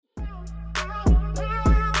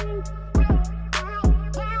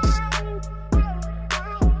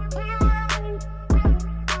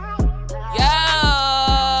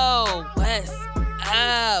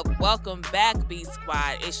Welcome back, B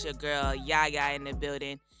Squad. It's your girl, Yaya, in the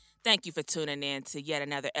building. Thank you for tuning in to yet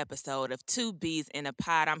another episode of Two Bees in a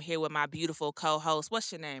Pod. I'm here with my beautiful co-host.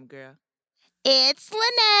 What's your name, girl? It's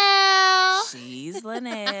Linnell. She's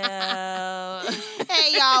Linnell.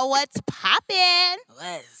 Hey, y'all, what's poppin'?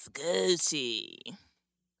 What's Gucci?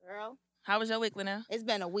 Girl, How was your week, Linnell? it's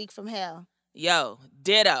been a week from hell. Yo,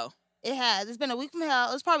 ditto. It has. It's been a week from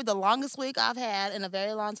hell. It was probably the longest week I've had in a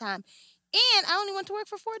very long time. And I only went to work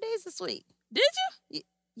for 4 days this week. Did you?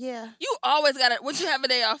 Yeah. You always got it. What you have a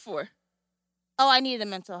day off for? Oh, I needed a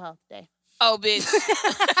mental health day. Oh, bitch.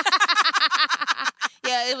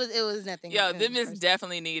 Yeah, it was nothing. Yo, them is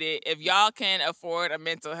definitely needed. If y'all can afford a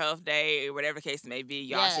mental health day or whatever case may be,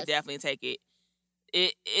 y'all should definitely take it.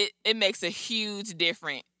 It makes a huge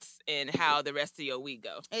difference in how the rest of your week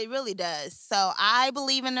go. It really does. So I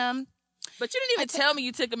believe in them. But you didn't even tell me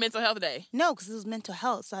you took a mental health day. No, because it was mental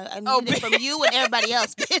health. So I needed it from you and everybody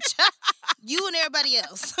else, bitch. You and everybody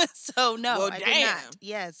else. So no, Well, I damn. did not.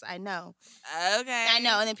 Yes, I know. Okay. I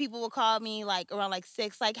know. And then people will call me like around like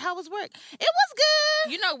 6, like, how was work? It was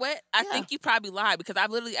good. You know what? I think you probably lied because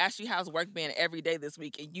I've literally asked you how's work been every day this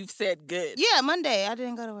week, and you've said good. Yeah, Monday. I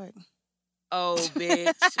didn't go to work. Oh, bitch.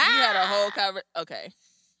 You had a whole cover. Okay.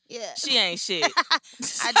 Yeah. She ain't shit.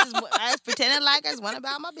 I was pretending like I just went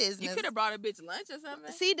about my business. You could have brought a bitch lunch or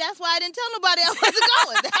something. See, that's why I didn't tell nobody I wasn't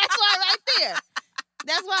going. That's why right there.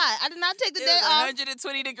 That's why. I did not take the It day was off.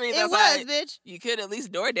 120 degrees It outside. was, bitch. You could at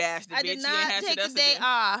least DoorDash the I bitch. did You not ain't had take shit the else to day do.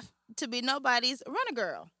 off to be nobody's runner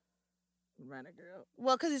girl. Runner girl.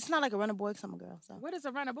 Well, because it's not like a runner boy because I'm a girl. So What is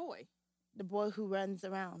a runner boy? the boy who runs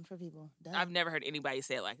around for people. Duh. I've never heard anybody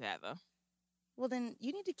say it like that, though. Well, then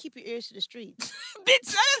you need to keep your ears to the streets. Bitch,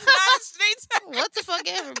 that is not a street term. What the fuck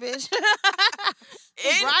ever, bitch.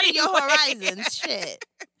 Broaden your horizons. Shit.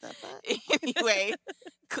 The fuck? Anyway,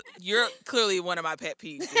 you're clearly one of my pet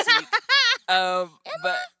peeves this week.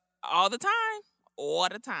 But all the time.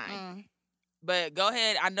 But go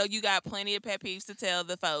ahead. I know you got plenty of pet peeves to tell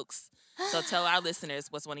the folks. So tell our listeners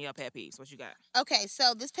what's one of your pet peeves. What you got? Okay,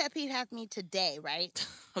 so this pet peeve happened to me today, right?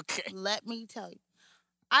 Okay. Let me tell you.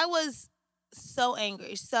 I was so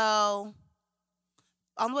angry. So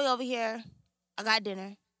on the way over here, I got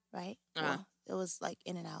dinner, right? Well, it was like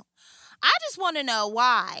In-N-Out. I just want to know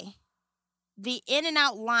why the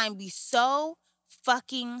In-N-Out line be so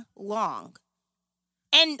fucking long.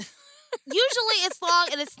 And usually it's long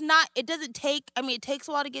and it's not, it doesn't take, I mean, it takes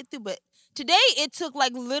a while to get through, but today it took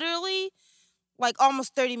like literally like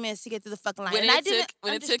almost 30 minutes to get through the fucking line. When and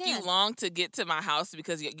it took you long to get to my house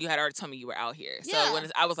because you had already told me you were out here. So Yeah.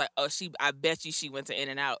 I was like, oh, I bet you she went to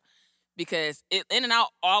In-N-Out. Because In-N-Out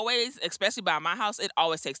always, especially by my house, it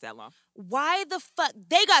always takes that long. Why the fuck?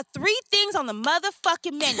 They got 3 things on the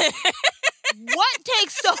motherfucking menu. What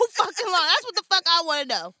takes so fucking long? That's what the fuck I want to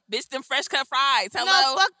know. Bitch, them fresh cut fries. Hello?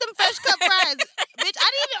 No, fuck them fresh cut fries. Bitch, I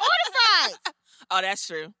didn't even order fries. Oh, that's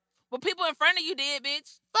true. Well, people in front of you did,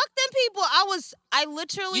 bitch. Fuck them people. I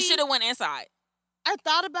literally. You should have went inside. I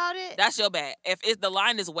thought about it. That's your bad. If the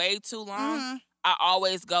line is way too long, I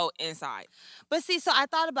always go inside. But see, so I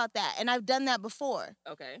thought about that, and I've done that before.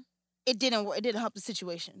 Okay. It didn't work. It didn't help the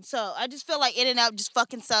situation. So I just feel like In-N-Out just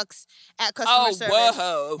fucking sucks at customer service.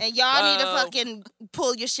 Whoa. And y'all need to fucking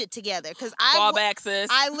pull your shit together. Because Fall back, sis.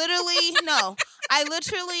 I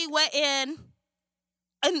literally went in,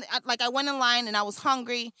 and I went in line, and I was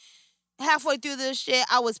hungry. Halfway through this shit,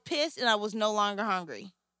 I was pissed, and I was no longer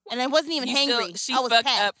hungry. And I wasn't even hangry. She I was fucked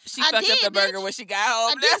packed. up. She fucked up the burger when she got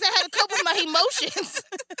home. I guess I had to cope with my emotions.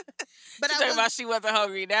 But she talking about she wasn't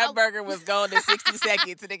hungry. That burger was gone in 60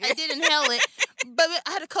 seconds. I did inhale it, but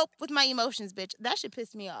I had to cope with my emotions, bitch. That shit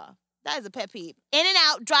pissed me off. That is a pet peeve.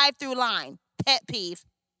 In-N-Out drive-through line. Pet peeve.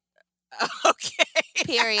 Okay.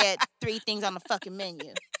 Period. 3 things on the fucking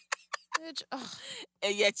menu. Bitch. Ugh.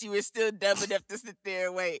 And yet you were still dumb enough to sit there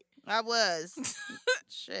and wait. I was.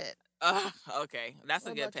 Shit. Okay. That's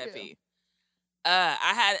a good pet you? peeve.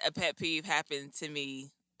 I had a pet peeve happen to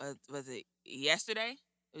me, was it yesterday?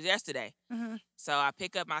 It was yesterday. Mm-hmm. So I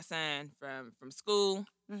pick up my son from school,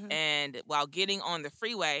 and while getting on the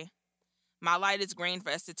freeway, my light is green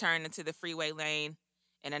for us to turn into the freeway lane,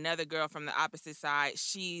 and another girl from the opposite side,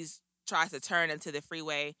 tries to turn into the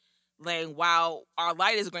freeway lane while our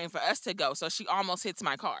light is green for us to go. So she almost hits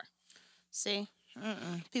my car. See?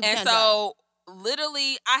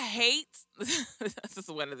 Literally, I hate, this is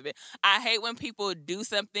one of the bit, I hate when people do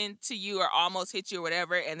something to you or almost hit you or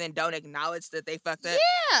whatever and then don't acknowledge that they fucked up.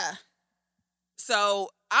 Yeah. So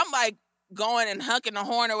I'm like going and hunking the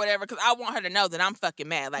horn or whatever because I want her to know that I'm fucking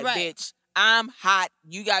mad. Like, bitch, I'm hot.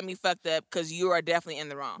 You got me fucked up because you are definitely in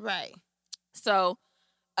the wrong. Right. So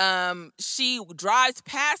she drives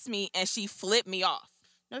past me and she flipped me off.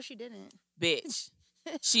 No, she didn't. Bitch.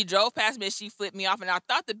 She drove past me and she flipped me off, and I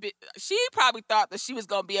thought she probably thought that she was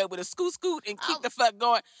gonna be able to scoot and keep the fuck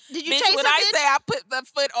going. Did you bitch, chase when her, I bitch? say I put the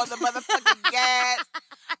foot on the motherfucking gas,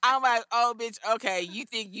 I'm like, oh bitch, okay, you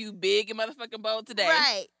think you big and motherfucking bold today.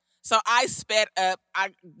 Right. So I sped up, I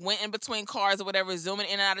went in between cars or whatever, zooming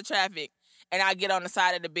in and out of traffic, and I get on the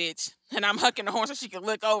side of the bitch and I'm hucking the horn so she can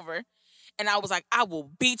look over. And I was like, I will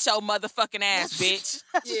beat your motherfucking ass, bitch.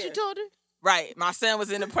 That's what you told her? Right. My son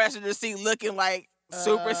was in the passenger seat looking like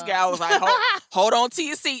super scared. I was like, hold on to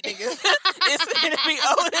your seat, nigga. It's gonna be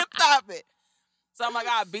over and pop it. So I'm like,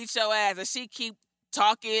 I'll beat your ass. And she keep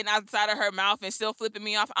talking outside of her mouth and still flipping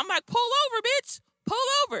me off. I'm like, pull over, bitch. Pull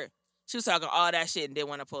over. She was talking all that shit and didn't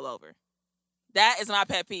want to pull over. That is my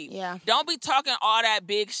pet peeve. Yeah. Don't be talking all that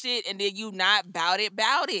big shit and then you not bout it.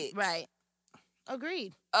 Right.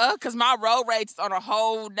 Agreed. Because my road rage is on a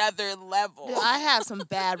whole nother level. Dude, I have some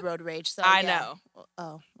bad road rage. So I yeah. know.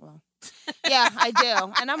 Oh, well. Yeah, I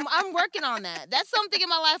do. And I'm working on that. That's something in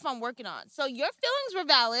my life I'm working on. So your feelings were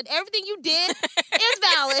valid. Everything you did is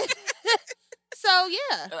valid. So,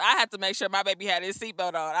 yeah. I had to make sure my baby had his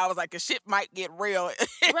seatbelt on. I was like, the shit might get real.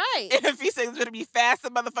 Right. If he says it's going to be fast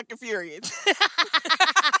and motherfucking furious.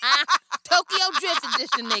 Tokyo Drift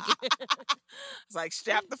edition, nigga. It's like,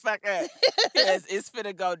 strap the fuck up. Because it's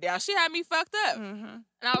finna go down. She had me fucked up. Mm-hmm. And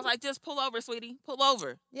I was like, just pull over, sweetie. Pull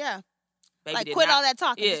over. Yeah. Baby like, quit all that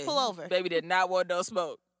talking. Yeah, just pull over. Baby did not want no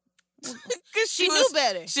smoke. Because she knew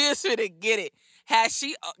better. She was finna get it. Had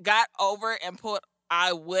she got over and pulled,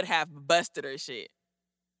 I would have busted her shit.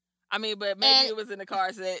 I mean, but maybe it was in the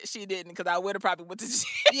car so that she didn't, because I would have probably went to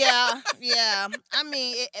jail. Yeah. I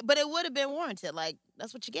mean, but it would have been warranted. Like,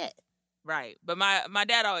 that's what you get. Right. But my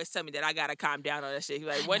dad always tell me that I got to calm down on that shit. He's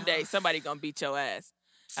like, one day somebody going to beat your ass.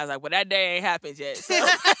 I was like, well, that day ain't happened yet. So.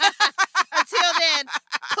 Until then,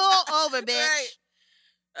 pull over, bitch.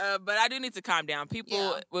 Right. But I do need to calm down.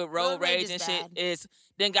 People with road rage and shit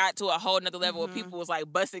then got to a whole nother level where people was like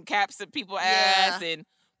busting caps in people's ass and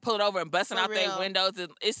pulling over and busting out their windows.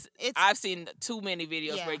 And I've seen too many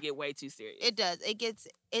videos where it get way too serious. It does.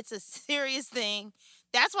 It's a serious thing.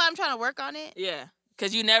 That's why I'm trying to work on it. Yeah.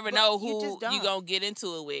 Because you never know who you going to get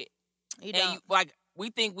into it with. You don't. We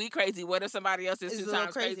think we crazy. What if somebody else is 2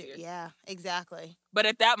 times crazier? Yeah, exactly. But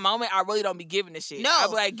at that moment, I really don't be giving a shit. No. I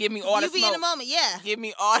be like, give me all the smoke. You be in the moment, yeah. Give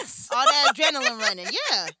me all the smoke. All that adrenaline running,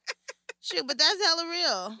 yeah. Shit, but that's hella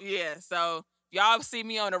real. Yeah, so y'all see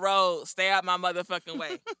me on the road, stay out my motherfucking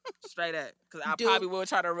way. Straight up. Because I probably will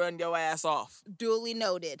try to run your ass off. Duly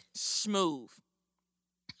noted. Smooth.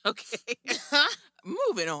 Okay.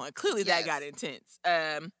 Moving on. Clearly that got intense.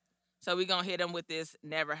 So we're going to hit them with this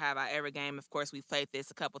Never Have I Ever game. Of course, we've played this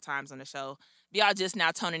a couple times on the show. If y'all just now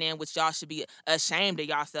tuning in, which y'all should be ashamed of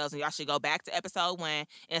yourselves, and y'all should go back to episode 1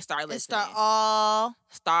 and start listening.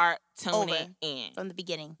 Start tuning in. From the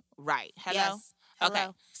beginning. Right. Hello? Yes. Hello. Okay.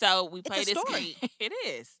 So we played this story. game. It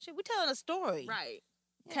is. Shit, we're telling a story. Right.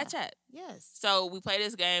 Yeah. Catch up. Yes. So we play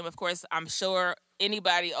this game. Of course, I'm sure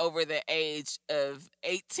anybody over the age of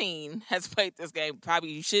 18 has played this game. Probably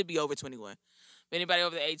you should be over 21. Anybody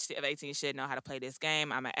over the age of 18 should know how to play this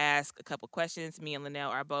game. I'm going to ask a couple questions. Me and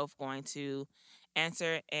Linnell are both going to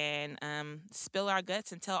answer and spill our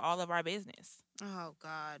guts and tell all of our business. Oh,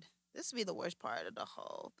 God. This would be the worst part of the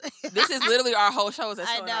whole thing. This is literally our whole show. Is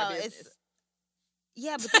our business.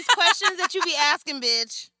 Yeah, but these questions that you be asking,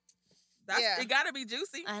 bitch. It got to be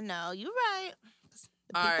juicy. I know. You're right.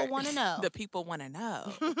 The people want to know. The people want to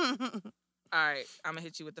know. All right. I'm going to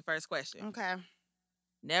hit you with the first question. Okay.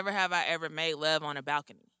 Never have I ever made love on a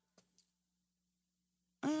balcony.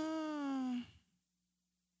 I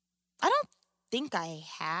don't think I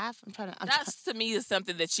have. That's to me is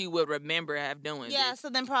something that you would remember have doing. Yeah,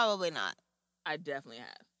 so then probably not. I definitely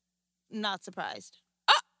have. Not surprised.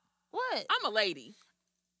 What? I'm a lady.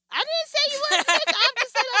 I didn't say you were, bitch. I'm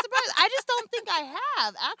just saying I'm surprised. I just don't think I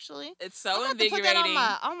have, actually. It's so I'm invigorating. Have to put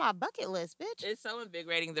that on my bucket list, bitch. It's so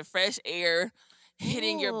invigorating. The fresh air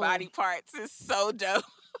hitting your body parts is so dope.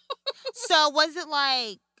 So was it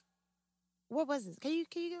like, what was this? Can you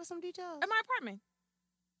give us some details? At my apartment.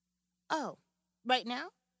 Oh, right now?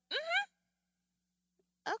 Mm-hmm.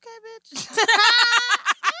 Okay, bitch.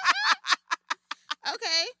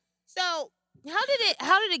 Okay. So how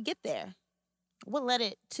did it get there? What led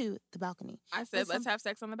it to the balcony? I said, let's have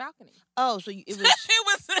sex on the balcony. Oh, so it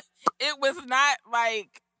was it was not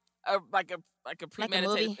like a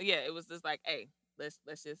premeditated. Like yeah, it was just like, hey, let's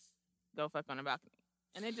just go fuck on the balcony.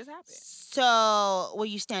 And it just happened. So, were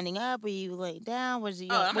you standing up? Were you laying down? Were you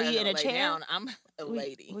in a chair? Down. I'm a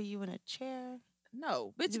lady. Were you in a chair?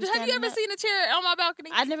 No, bitch. You were Have you ever standing up? seen a chair on my balcony?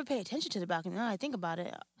 I never pay attention to the balcony. Now I think about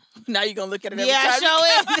it. Now you gonna look at it every Yeah, time. show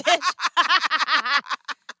it, bitch.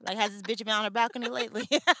 Like, has this bitch been on her balcony lately?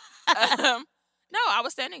 No, I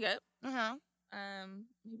was standing up. Uh-huh.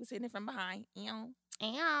 He was hitting it from behind.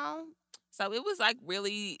 Ow. So it was like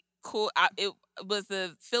really cool. It was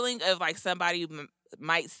the feeling of like somebody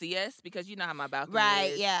might see us, because you know how my balcony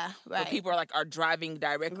Right, is. yeah, right. Where people are driving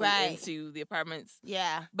directly Right. into the apartments.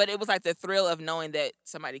 Yeah. But it was like the thrill of knowing that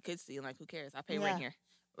somebody could see, and like, who cares? I pay rent here.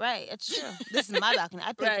 Right, it's true. This is my balcony.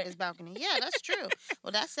 I paid Right. for this balcony. Yeah, that's true.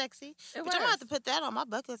 Well, that's sexy. It But I'm gonna have to put that on my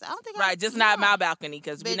bucket list. I don't think Right, just not my balcony,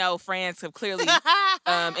 because we Bitch. know France have clearly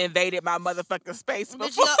invaded my motherfucking space Bitch,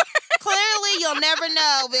 before. clearly, you'll never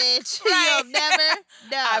know, bitch. Right. You'll never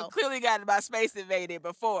know. I've clearly gotten my space invaded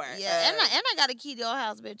before. Yeah, and I got a key to your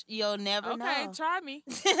house, bitch. You'll never know. Okay, try me.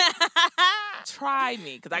 Try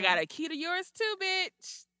me, because I got a key to yours too,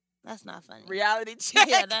 bitch. That's not funny. Reality check.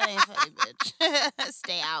 Yeah, that ain't funny, bitch.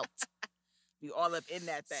 Stay out. You all up in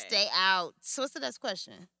that thing. Stay out. So what's the next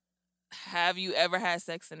question? Have you ever had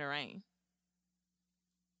sex in the rain?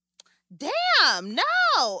 Damn, no.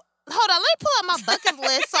 Hold on, let me pull out my bucket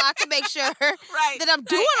list so I can make sure Right. that I'm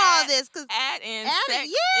doing all this. Cause Add in Add it,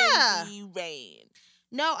 sex yeah. in the rain.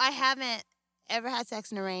 no, I haven't ever had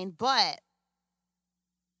sex in the rain, but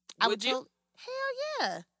I Would you? Hell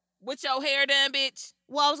yeah. With your hair done, bitch?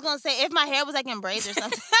 Well, I was gonna say if my hair was like in braids or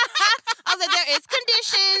something. I was like, there is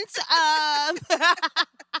conditions.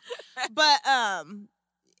 But I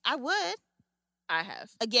would. I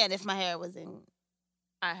have. Again, if my hair was in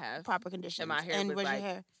I have. proper conditions. And my hair and was where's like- your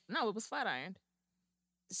hair? No, it was flat ironed.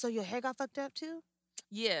 So your hair got fucked up too?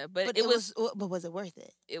 Yeah, but, But it was. but was it worth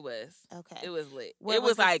it? It was. Okay. It was lit. Where it was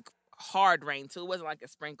was this- like hard rain too. It wasn't like a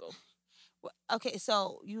sprinkle. Okay,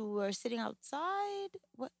 so you were sitting outside?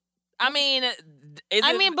 What? I mean,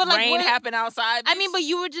 but, like, rain where- happen outside? I mean, bitch? but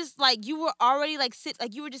you were just like you were already like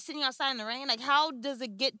you were just sitting outside in the rain. Like, how does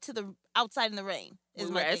it get to the outside in the rain? we Is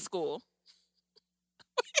were my at thing. school.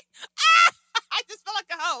 I just felt like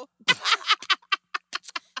a hoe.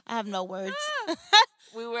 I have no words.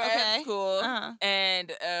 We were Okay. at school, Uh-huh.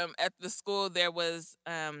 and at the school there was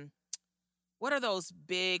what are those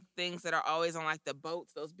big things that are always on like the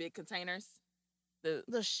boats? Those big containers. The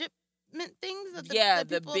shipment things. That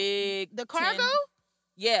The people- big the cargo. 10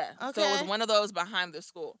 Yeah. So it was Okay. one of those behind the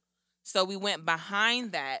school. So we went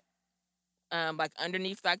behind that, like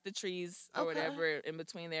underneath like the trees or Okay. whatever in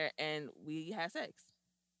between there, and we had sex.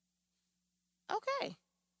 Okay,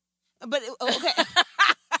 but okay.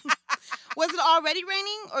 Was it already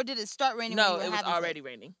raining, or did it start raining? No, when you were it was having sex? already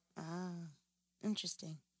raining. Ah,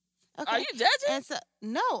 interesting. Okay. Are you judging? And so,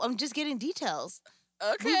 no, I'm just getting details.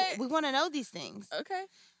 Okay. We want to know these things. Okay.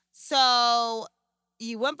 So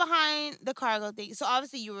you went behind the cargo thing. So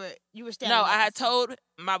obviously you were standing. No, up I and had stuff. told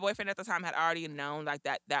my boyfriend at the time, had already known like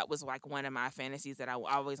that was like one of my fantasies, that I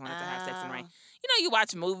always wanted to have sex in the rain. You know, you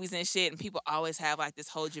watch movies and shit, and people always have like this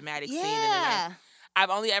whole dramatic scene in the rain. Yeah. I've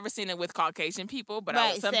only ever seen it with Caucasian people, but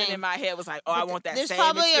Right, something same. in my head was like, oh, I But want that There's same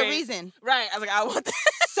probably experience. a reason. Right. I was like, I want that.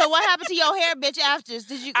 So what happened to your hair, bitch? After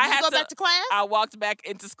did you I had go to- back to class? I walked back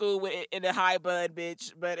into school with it in a high bun,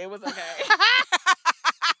 bitch, but it was okay.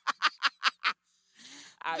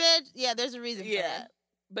 Bitch, yeah, there's a reason for Yeah. that.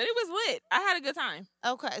 But it was lit. I had a good time.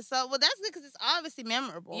 Okay, so well that's good because it's obviously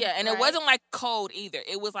memorable. Yeah, and right? it wasn't like cold either.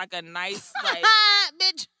 It was like a nice, like,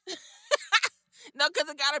 bitch. no, because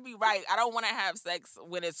it gotta be right. I don't want to have sex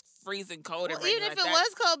when it's freezing cold Well, and raining even like if it that.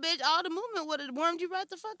 was cold, bitch, all the movement would have warmed you right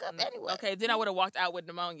the fuck up anyway. Okay, then I would have walked out with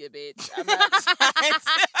pneumonia, bitch. I'm not trying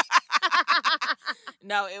to-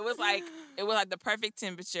 No, it was like the perfect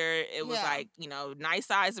temperature. It was Yeah. like, nice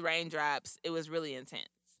size raindrops. It was really intense.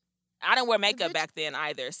 I didn't wear makeup bitch- back then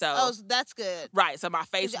either, so Oh, so that's good. right. So my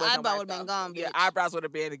face Your wasn't eyebrow wiped would've been off. gone, Yeah, bitch. eyebrows would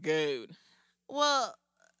have been good. Well,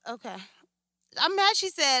 okay. I'm mad she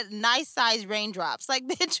said nice size raindrops. Like,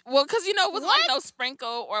 bitch, Well, because it wasn't like What? no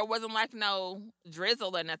sprinkle or it wasn't like no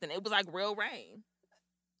drizzle or nothing. It was like real rain.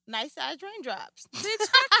 nice size raindrops. Bitch,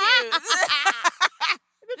 fuck you.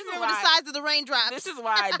 This is Remember the why- size of the raindrops. This is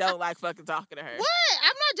why I don't like fucking talking to her. What? I'm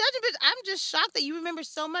not judging, bitch. I'm just shocked that you remember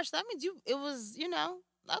so much. That means it was,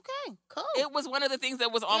 okay, cool. It was one of the things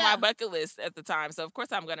that was on Yeah. my bucket list at the time, so of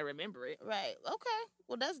course I'm gonna remember it. Right. Okay.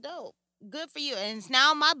 Well, that's dope. Good for you. And it's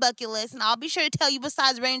now on my bucket list, and I'll be sure to tell you what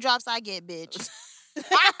size raindrops I get, bitch.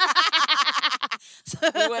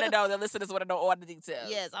 You want to know? The listeners want to know all the details.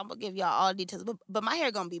 Yes, I'm gonna give y'all all the details, but my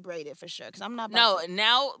hair gonna be braided for sure because I'm not. No, about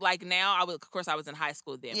to- now I was. Of course, I was in high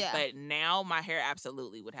school then, Yeah. but now my hair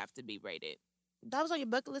absolutely would have to be braided. that was on your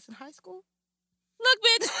bucket list in high school. Look,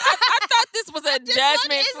 bitch, I thought this was a Just what is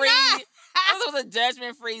judgment-free. that? It was a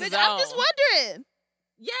judgment-free zone. I'm just wondering.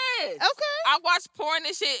 Yes. Okay. I watched porn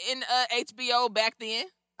and shit in HBO back then.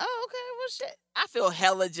 Oh, okay. Well, shit. I feel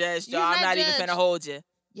hella judged, y'all. I'm not even finna hold you.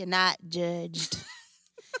 You're not judged.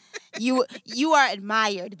 you are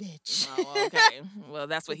admired, bitch. Oh, okay. Well,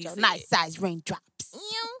 that's what he said. Nice size raindrops.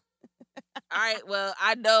 All right. Well,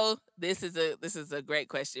 I know this is a great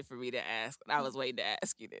question for me to ask. I was waiting to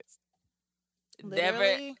ask you this.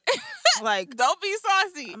 Literally? Never, like, don't be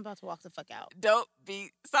saucy. I'm about to walk the fuck out. Don't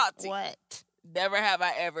be salty. What? Never have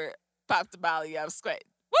I ever popped a Molly. I'm sweating.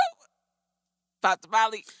 Woo! Popped a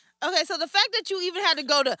Molly. Okay, so the fact that you even had to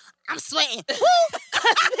go to, I'm sweating. Woo!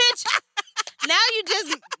 Bitch,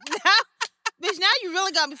 now you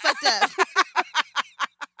really got me fucked up.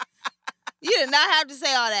 You did not have to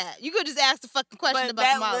say all that. You could just ask the fucking question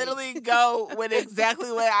about the Molly. But that literally go with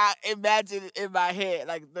exactly what I imagine in my head.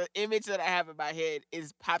 Like, the image that I have in my head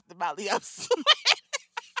is pop the Molly up sweating.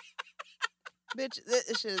 Bitch,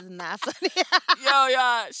 this shit is not funny. Yo,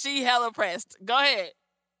 y'all, she hella pressed. Go ahead.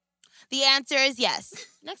 The answer is yes.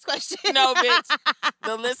 Next question. No, bitch.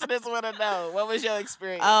 The listeners want to know. What was your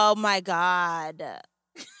experience? Oh, my God.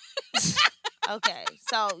 Okay,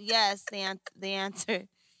 so yes, the answer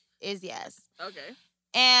is yes. Okay.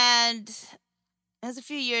 And it was a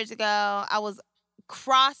few years ago. I was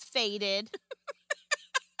cross-faded.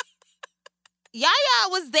 Yaya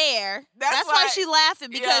was there. That's why she laughing,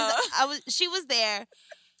 because she was there.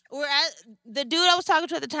 The dude I was talking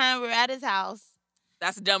to at the time, we were at his house.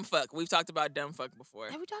 That's dumb fuck. We've talked about dumb fuck before.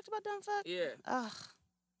 Have we talked about dumb fuck? Yeah. Ugh.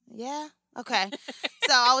 Yeah? Okay.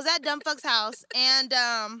 So I was at dumb fuck's house, and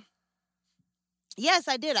yes,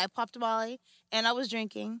 I did. I popped a Molly, and I was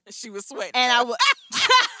drinking. She was sweating. And I was...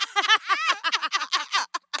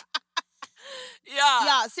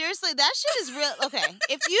 Y'all, seriously, that shit is real. Okay,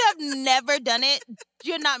 if you have never done it,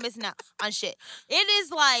 you're not missing out on shit. It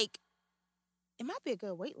is like, it might be a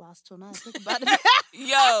good weight loss tool now I think about it.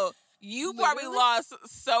 Yo, you probably lost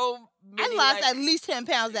so many. I lost at least 10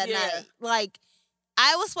 pounds that night. Like,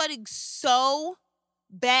 I was sweating so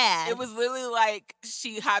bad. It was literally like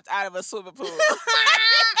she hopped out of a swimming pool.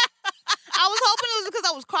 I was hoping it was because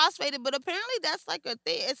I was crossfaded, but apparently that's like a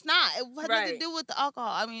thing. It's not. It had nothing to do with the alcohol.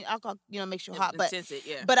 I mean, alcohol, makes you hot,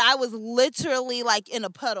 but I was literally like in a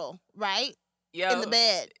puddle, right? In the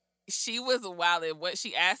bed. She was wildin'. What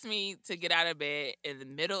she asked me to get out of bed in the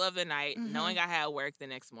middle of the night, knowing I had work the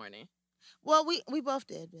next morning. Well, we both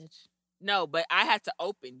did, bitch. No, but I had to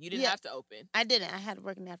open. You didn't have to open. I didn't. I had to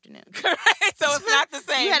work in the afternoon. Correct. So it's not the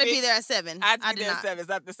same. You had to be there at 7. I had to be there at 7. It's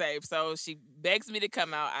not the same. So she begs me to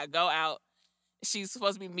come out. I go out. She's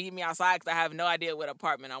supposed to be meeting me outside because I have no idea what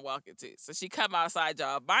apartment I'm walking to. So she come outside,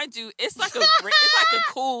 y'all. Mind you, it's like a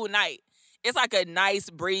cool night. It's like a nice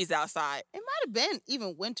breeze outside. It might have been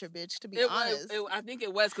even winter, bitch, to be honest. I think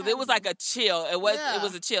it was because it was like a chill. It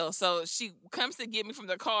was a chill. So she comes to get me from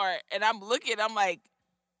the car, and I'm looking. I'm like,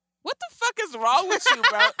 what the fuck is wrong with you,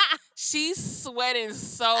 bro? She's sweating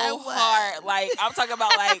so hard. Like, I'm talking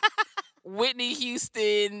about like Whitney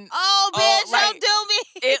Houston. Oh, bitch, like, don't do me.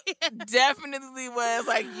 It definitely was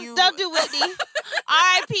like you. Don't do Whitney.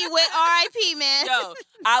 R.I.P., man. Yo,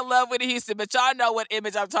 I love Whitney Houston, but y'all know what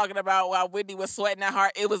image I'm talking about while Whitney was sweating that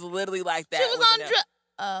hard. It was literally like that. She was on drugs.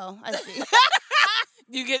 Oh, I see.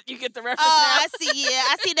 You get the reference now? I see, yeah.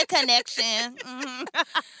 I see the connection. Mm-hmm.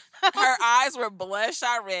 Her eyes were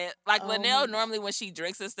bloodshot red. Like, Linnell, normally when she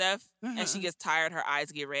drinks and stuff, and she gets tired, her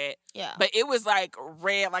eyes get red. Yeah. But it was, like,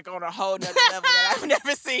 red, like, on a whole nother level that I've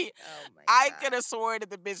never seen. Oh, my God. I could have sworn that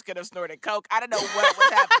the bitch could have snorted coke. I don't know what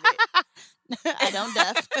was happening. I don't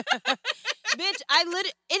duff. Bitch,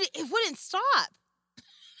 it wouldn't stop.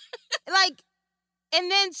 Like,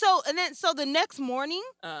 and then so the next morning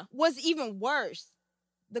was even worse.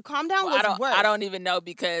 The calm down was worse. I don't even know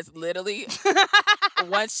because literally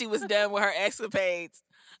once she was done with her escapades,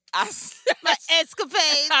 I snatched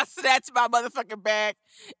my motherfucking bag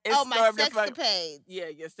and stormed the fuck. Yeah,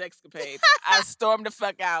 your sexcapades. I stormed the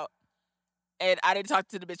fuck out, and I didn't talk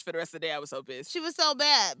to the bitch for the rest of the day. I was so pissed. She was so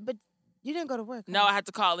bad, but you didn't go to work. No, I had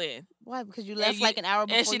to call in. Why? Because you left like an hour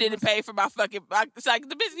before. And she didn't pay for my fucking. It's like,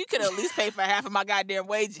 the bitch, you could at least pay for half of my goddamn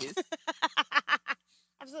wages.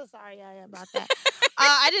 I'm so sorry, about that.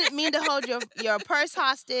 I didn't mean to hold your purse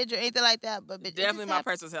hostage or anything like that, but definitely my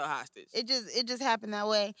purse was held hostage. It just happened that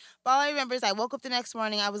way. But all I remember is I woke up the next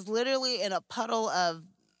morning. I was literally in a puddle of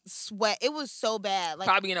sweat. It was so bad. Like,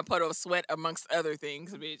 probably in a puddle of sweat amongst other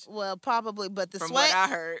things, bitch. Well, probably, but the from sweat. From what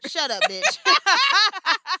I heard. Shut up, bitch.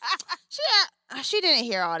 She didn't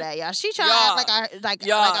hear all that, y'all. She tried to act like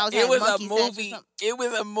I was having monkey sex or something. It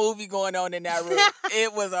was a movie going on in that room.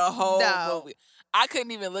 It was a whole movie. I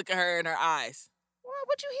couldn't even look at her in her eyes. Well,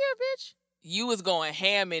 what you hear, bitch? you was going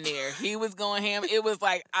ham in there. He was going ham. It was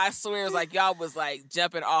like, I swear, it was like y'all was like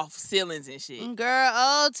jumping off ceilings and shit. Girl,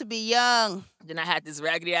 oh, to be young. Then I had this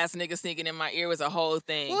raggedy ass nigga singing in my ear. It was a whole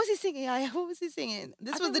thing. What was he singing, Yaya? What was he singing?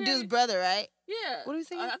 This was the dude's brother, right? Yeah. What was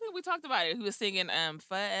he singing? I think we talked about it. He was singing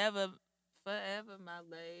Forever, Forever My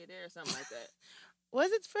Lady or something like that.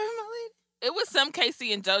 Was it Forever My Lady? It was some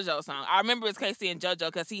Casey and JoJo song. I remember it was Casey and JoJo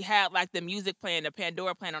because he had like the music playing, the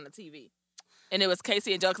Pandora playing on the TV. And it was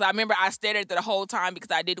Casey and JoJo. Because I remember I stared at it the whole time because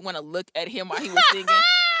I didn't want to look at him while he was singing.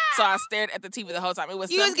 So I stared at the TV the whole time. It was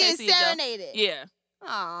You was getting Casey serenaded. Yeah.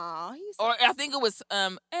 Aw, he's Or I think it was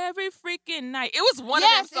Every Freaking Night. It was one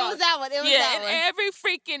yes, of them songs. it was that one. It was that one. Every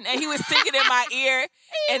freaking, and he was singing in my ear,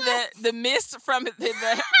 and the mist from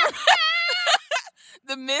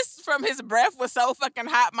the mist from his breath was so fucking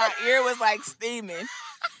hot. My ear was like steaming,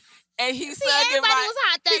 and he sung in my was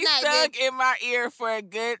hot that night, in my ear for a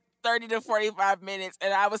good 30 to 45 minutes,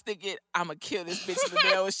 and I was thinking, I'm gonna kill this bitch in the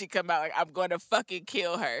mail when she come out. Like, I'm gonna fucking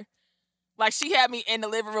kill her. Like, she had me in the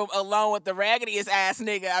living room alone with the raggediest ass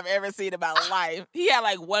nigga I've ever seen in my life. He had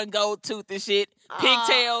like one gold tooth and shit,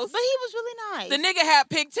 pigtails. But he was really nice. The nigga had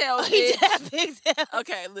pigtails. He did have pigtails.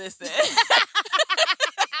 Okay, listen.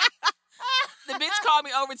 The bitch called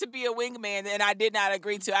me over to be a wingman, and I did not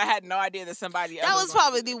agree to. I had no idea that somebody else. That was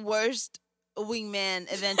probably the worst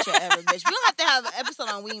wingman adventure ever, bitch. We don't have to have an episode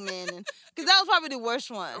on wingman, because that was probably the worst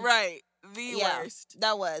one. Right, the worst.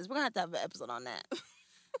 That was. We're gonna have to have an episode on that.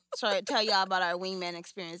 Sorry, tell y'all about our wingman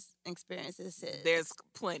experiences. There's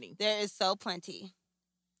plenty. There is so plenty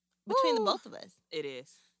between the both of us. It is.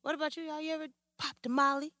 What about you? Y'all? You ever popped a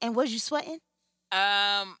Molly and was you sweating?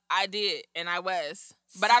 I did, and I was,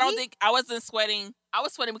 but I don't think I wasn't sweating. I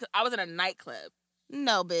was sweating because I was in a nightclub.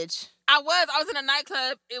 No, bitch. I was in a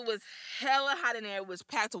nightclub. It was hella hot in there. It was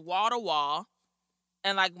packed wall to wall.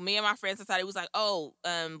 And like me and my friends decided, it was like, oh,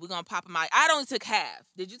 we're gonna pop a Molly. I only took half.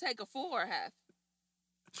 Did you take a full or half?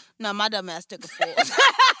 No, my dumb ass took a full.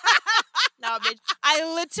 No, bitch.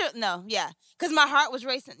 Because my heart was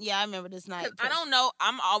racing. Yeah, I remember this night. I don't know.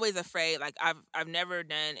 I'm always afraid. Like I've never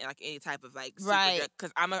done like any type of like super right,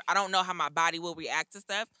 because I don't know how my body will react to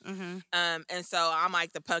stuff. Mm-hmm. And so I'm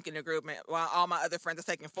like the punk in the group, man, while all my other friends are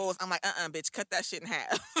taking fulls. I'm like, bitch, cut that shit in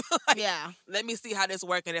half. Like, yeah. Let me see how this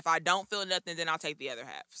works, and if I don't feel nothing, then I'll take the other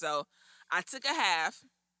half. So I took a half.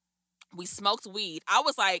 We smoked weed. I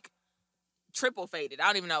was like triple faded. I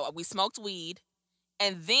don't even know. We smoked weed.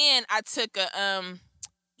 And then I took a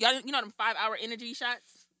y'all, you know them 5-hour energy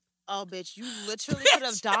shots? Oh, bitch, you literally could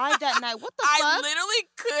have died that night. What the fuck? I literally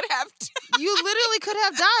could have died. You literally could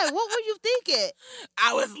have died. What were you thinking?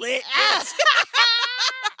 I was lit.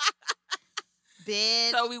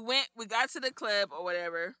 Bitch. So we got to the club or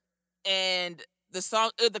whatever, and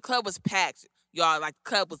the club was packed. Y'all, like, the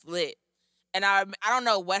club was lit. And I don't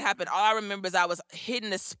know what happened. All I remember is I was hitting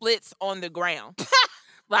the splits on the ground.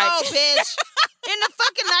 Like, oh, bitch. In the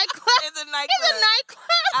fucking nightclub? In the nightclub.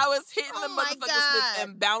 I was hitting the motherfucking splits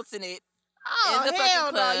and bouncing it in the fucking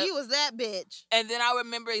club. No, you was that bitch. And then I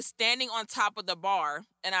remember standing on top of the bar,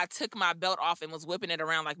 and I took my belt off and was whipping it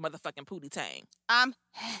around like motherfucking Pootie Tang. I'm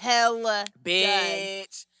hella bitch. done.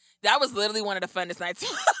 That was literally one of the funnest nights.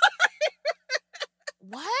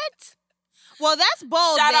 What? Well, that's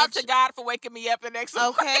bold, Shout bitch. out to God for waking me up the next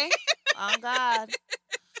morning. Okay. Oh, God.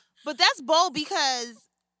 But that's bold because,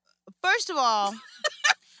 first of all,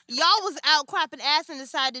 y'all was out clapping ass and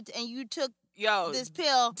and you took this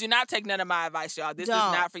pill. Do not take none of my advice, y'all. This is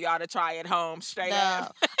not for y'all to try at home. Straight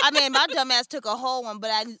up. I mean, my dumb ass took a whole one,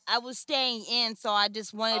 but I was staying in, so I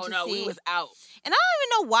just wanted to see. Oh, no, we was out. And I don't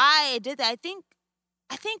even know why I did that. I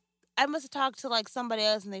think I must have talked to, like, somebody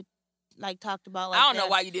else, and they, like, talked about, like, I don't know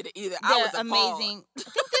why you did it either. I was appalled. Amazing. I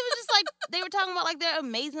think they were just, like, they were talking about, like, their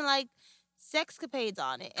amazing, like, sexcapades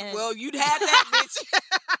on it. And well, you'd had that, bitch.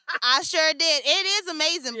 I sure did. It is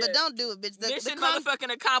amazing, but don't do it, bitch. Mission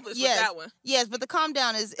motherfucking accomplished with that one. Yes, but the calm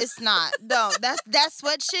down it's not. Don't. That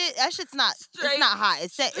sweat shit. That shit's not. It's not hot.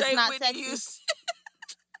 It's not Whitney sexy.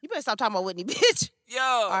 You better stop talking about Whitney, bitch. Yo.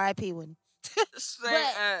 R.I.P. Whitney.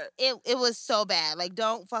 It was so bad. Like,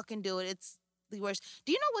 don't fucking do it. It's the worst.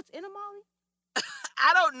 Do you know what's in a Molly?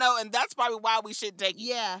 I don't know, and that's probably why we should take it.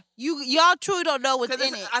 Yeah. Y'all truly don't know what's in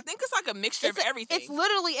it. I think it's like a mixture of everything. It's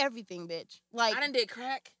literally everything, bitch. Like, I done did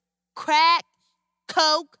crack,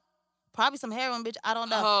 coke, probably some heroin, bitch. I don't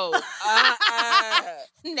know. Oh,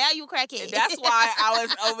 now you crackhead. And that's why I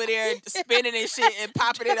was over there spinning and shit and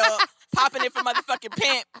popping it for motherfucking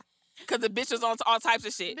Pimp. Because the bitch was on all types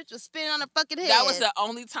of shit. Bitch was spinning on her fucking head. That was the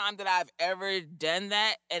only time that I've ever done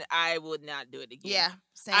that, and I would not do it again. Yeah,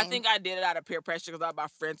 same. I think I did it out of peer pressure because all my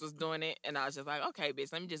friends was doing it, and I was just like, okay,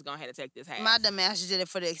 bitch, let me just go ahead and take this half. My dumb ass just did it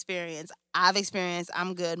for the experience. I've experienced.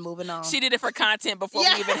 I'm good. Moving on. She did it for content before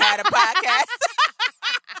we even had a podcast.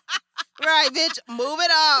 Right, bitch. Move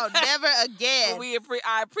it on. Never again.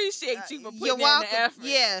 I appreciate you for putting You're welcome. in the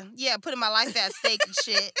effort. Yeah, putting my life at stake and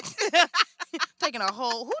shit. Taking a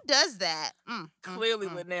whole. Who does that? Clearly,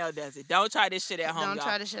 Linnell does it. Don't try this shit at home. Don't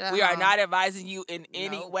try this shit at home. We are not advising you in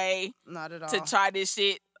any way. Not at all. To try this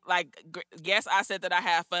shit. Like, yes, I said that I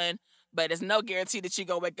have fun, but there's no guarantee that you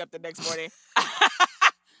gonna wake up the next morning.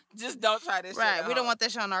 Just don't try this shit. Right. We don't want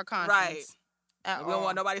that shit on our conscience. Right. We don't all.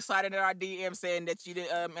 want nobody sliding in our DM saying that you did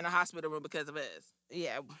in a hospital room because of us.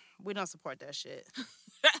 Yeah, we don't support that shit.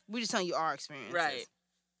 We just telling you our experiences. Right.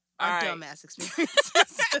 Our dumbass experiences.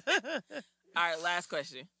 All right, last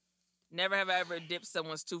question. Never have I ever dipped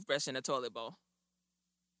someone's toothbrush in a toilet bowl.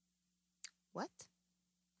 What?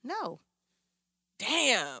 No.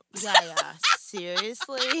 Damn. Yeah.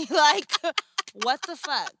 Seriously? Like, what the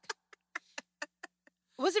fuck?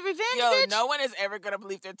 Was it revenge, bitch? No one is ever going to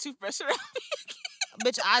believe their toothbrush around me.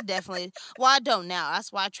 Bitch, I definitely... Well, I don't now.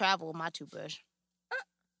 That's why I travel with my toothbrush.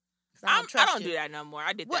 I don't do that no more.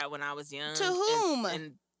 I did that when I was young. To whom?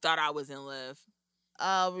 And thought I was in love.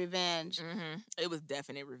 Oh, revenge. Mm-hmm. It was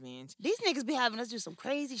definite revenge. These niggas be having us do some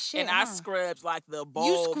crazy shit. And I scrubbed like the bowl.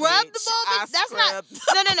 You scrubbed the bowl? That's not...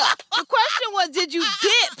 No. The question was, did you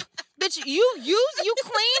dip? Bitch, you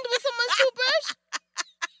cleaned with someone's toothbrush?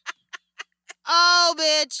 Oh,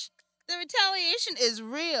 bitch. The retaliation is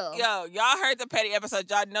real. Yo, y'all heard the petty episode.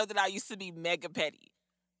 Y'all know that I used to be mega petty.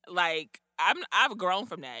 Like, I've grown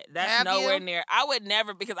from that. That's nowhere near. I would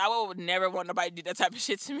never, because I would never want nobody to do that type of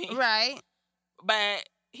shit to me. Right. But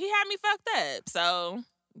he had me fucked up. So,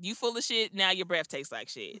 you full of shit, now your breath tastes like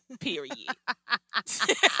shit. Period.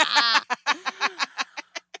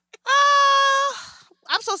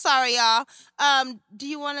 I'm so sorry, y'all. Do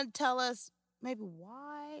you want to tell us maybe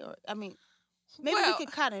why? Or maybe we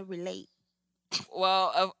could kind of relate.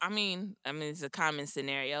 Well, I mean, it's a common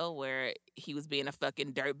scenario where he was being a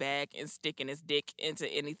fucking dirtbag and sticking his dick into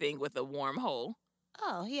anything with a warm hole.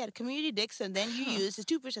 Oh, he had a community dick, so then you used his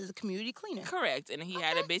toothbrush as a community cleaner. Correct, and he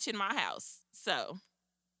had a bitch in my house. So,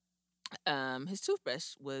 his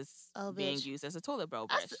toothbrush was being used as a toilet bowl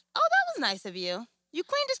brush. That was nice of you. You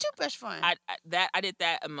cleaned his toothbrush for him. I did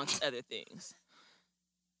that amongst other things.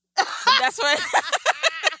 That's what...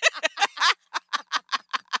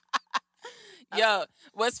 Yo,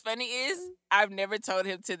 what's funny is I've never told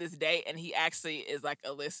him to this day, and he actually is like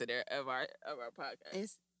a listener of our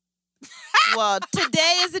podcast. Well,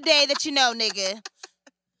 today is the day that you know, nigga.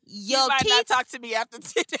 Yo, he might not talk to me after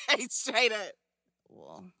today, straight up.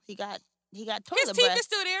 Well, he got toilet breath. His teeth is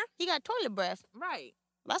still there. He got toilet breath. Right.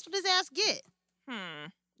 That's what his ass get.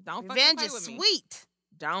 Don't Revenge fucking play with is me. Sweet.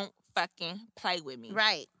 Don't fucking play with me.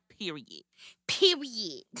 Right.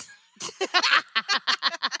 Period.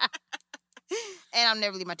 And I'll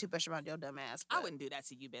never leave my toothbrush around your dumb ass. I wouldn't do that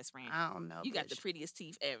to you, best friend. I don't know. You got the prettiest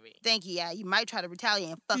teeth ever. Thank you. Yeah, you might try to retaliate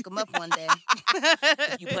and fuck them up one day.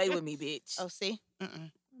 You play with me, bitch. Oh, see?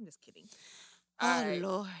 I'm just kidding. Oh, right.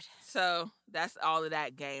 Lord. So that's all of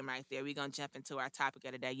that game right there. We're going to jump into our topic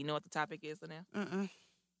of the day. You know what the topic is, Linnell?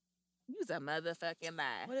 You's a motherfucking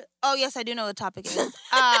lie. Oh, yes, I do know what the topic is. Do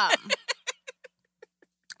I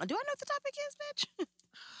know what the topic is, bitch?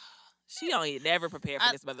 She don't never prepare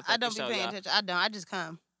for this motherfucking show, I don't be paying attention. I don't. I just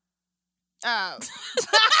come.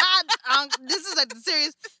 This is like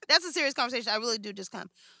that's a serious conversation. I really do just come.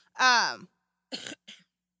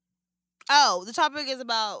 The topic is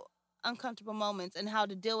about uncomfortable moments and how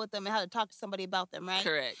to deal with them and how to talk to somebody about them, right?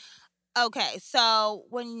 Correct. Okay, so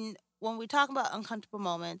when we talk about uncomfortable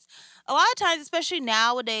moments, a lot of times, especially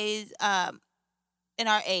nowadays, in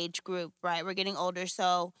our age group, right? We're getting older,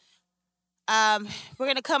 so we're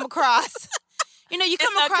gonna come across. You come it's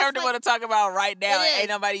across. It's uncomfortable to talk about right now. Ain't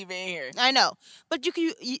nobody even in here. I know, but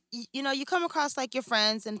you come across like your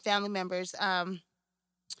friends and family members. Our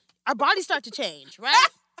bodies start to change, right?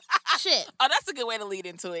 Shit. Oh, that's a good way to lead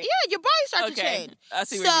into it. Yeah, your body starts to change. I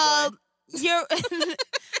see where you're going.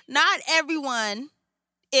 Not everyone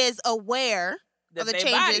is aware that of the their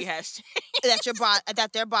changes body has changed.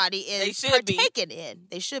 that their body is partaken in.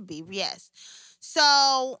 They should be, yes.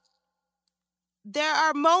 So there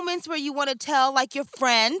are moments where you want to tell, like, your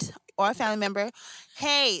friend or a family member,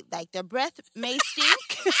 hey, like, their breath may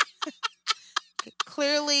stink.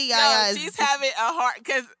 Clearly, she's having a hard,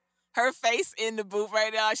 because her face in the booth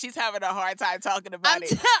right now. She's having a hard time talking about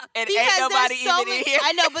it. And because ain't nobody there's so even many, in here.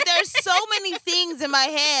 I know, but there's so many things in my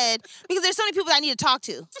head because there's so many people I need to talk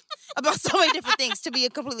to about so many different things, to be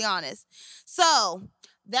completely honest. So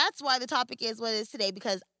that's why the topic is what it is today,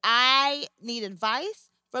 because I need advice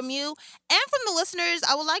from you and from the listeners.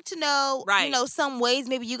 I would like to know, some ways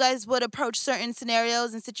maybe you guys would approach certain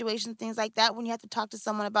scenarios and situations, things like that, when you have to talk to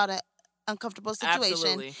someone about an uncomfortable situation.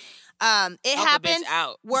 Absolutely. It happens.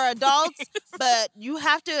 We're adults, but you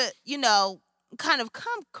have to, kind of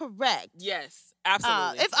come correct. Yes,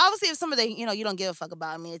 absolutely. If somebody you don't give a fuck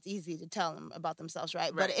about, I mean, it's easy to tell them about themselves,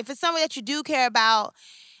 right? But Right. if it's somebody that you do care about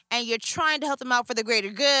and you're trying to help them out for the greater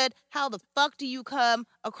good, how the fuck do you come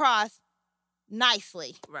across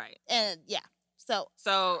nicely? Right. And yeah. So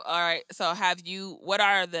all right. So what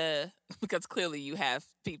are the, because clearly you have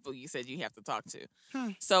people you said you have to talk to.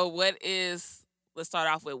 So let's start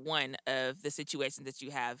off with one of the situations that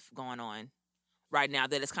you have going on right now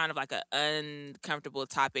that is kind of like an uncomfortable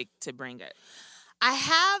topic to bring up. I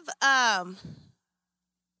have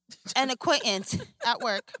an acquaintance at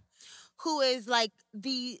work who is like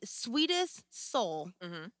the sweetest soul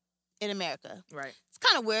in America. Right. It's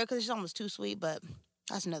kind of weird because she's almost too sweet, but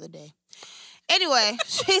that's another day. Anyway,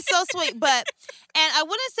 she's so sweet, and I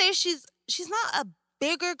wouldn't say she's not a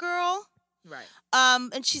bigger girl. Right.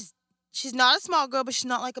 And she's not a small girl, but she's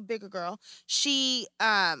not like a bigger girl. She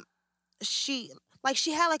had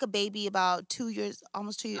like a baby about 2 years,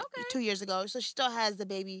 almost 2 years ago. So she still has the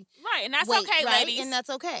baby. Right, and that's weight, okay, right? ladies. And that's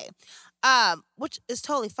okay. Which is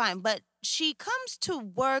totally fine. But she comes to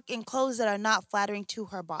work in clothes that are not flattering to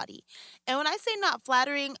her body. And when I say not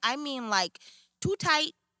flattering, I mean like too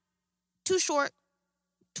tight, too short,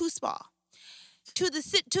 too small. To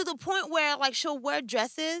the point where like she'll wear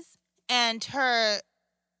dresses and her,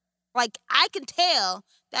 like, I can tell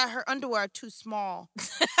that her underwear are too small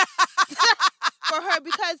for her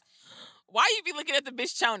because... Why you be looking at the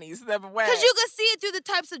bitch chonies? Because you can see it through the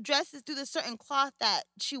types of dresses, through the certain cloth that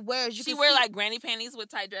she wears. She wear like granny panties with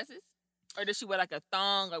tight dresses? Or does she wear like a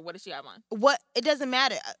thong? Or what does she have on? What? It doesn't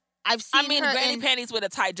matter. I've seen her granny panties with a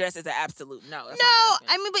tight dress is an absolute no. No,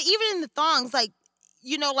 I mean, but even in the thongs, like,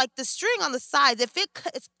 like the string on the sides, if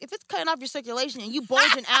it's cutting off your circulation and you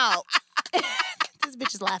bulging out... This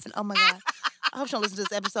bitch is laughing. Oh my God. I hope she don't listen to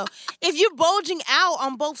this episode. If you're bulging out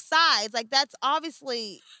on both sides, like that's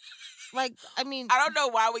obviously, like, I mean. I don't know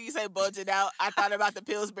why when you say bulging out, I thought about the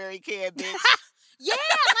Pillsbury Kid, bitch. Yeah,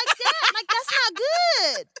 like that. Like, that's not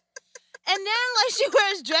good. And then, like, she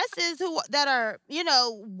wears dresses that are,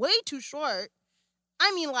 way too short.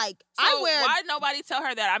 I mean, like, so why nobody tell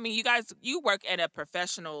her that? I mean, you work at a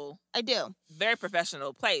professional. I do. Very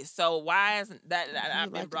professional place. So why isn't that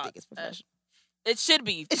I've been brought? It's professional. It should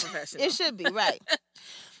be professional. It should be, right.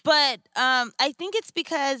 But I think it's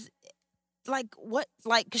because,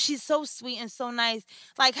 because she's so sweet and so nice.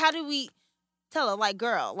 Like, how do we tell her, like,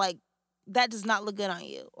 girl, like, that does not look good on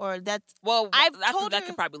you? Or that's... Well, I think that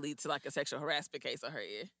could probably lead to, like, a sexual harassment case on her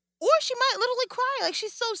ear. Or she might literally cry. Like,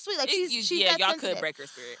 she's so sweet. Like, she's that y'all sensitive. could break her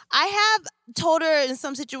spirit. I have told her in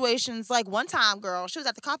some situations, like, one time, girl, she was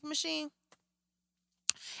at the copy machine.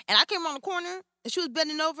 And I came around the corner, and she was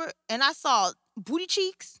bending over, and I saw booty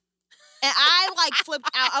cheeks. And I, like, flipped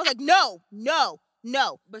out. I was like, no.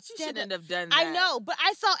 But you shouldn't have done that. I know, but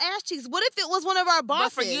I saw ass cheeks. What if it was one of our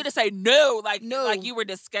bosses? But for you to say no, like you were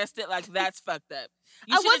disgusted, like, that's fucked up.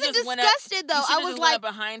 I wasn't disgusted, though. I was like... went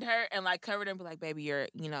behind her and, like, covered her and be like, baby, your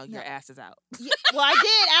ass is out. Yeah, well, I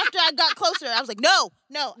did after I got closer. I was like, no.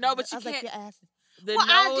 No, but you can't. Like, your ass is... The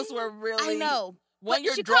nose were really... I know. When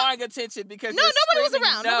you're drawing attention because nobody was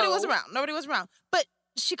around. Nobody was around. But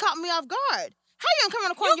she caught me off guard. How you gonna come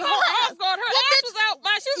around the corner? You caught her off guard. Her ass was out.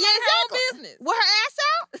 She was on her own business. With her ass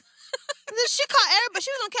out? She caught everybody.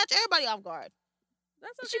 She was gonna catch everybody off guard.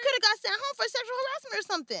 That's okay. She could have got sent home for sexual harassment or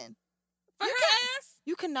something. For her ass?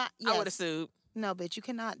 You cannot. Yes. I would have sued. No, bitch, you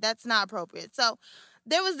cannot. That's not appropriate. So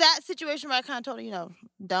there was that situation where I kind of told her,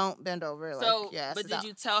 don't bend over. So, but did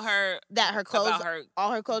you tell her that her clothes,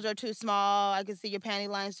 all her clothes are too small? I can see your panty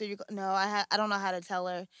lines through your. No, I don't know how to tell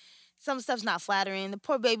her. Some stuff's not flattering. The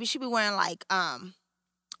poor baby, she be wearing like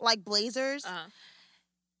blazers,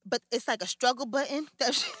 but it's like a struggle button.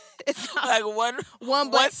 It's not, like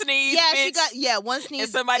one sneeze. Yeah, bitch, one sneeze.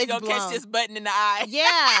 And somebody gonna catch this button in the eye.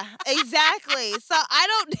 Yeah, exactly. So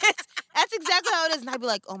that's exactly how it is. And I'd be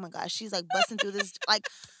like, oh my gosh, she's like busting through this, like,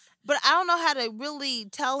 but I don't know how to really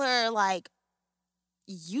tell her, like,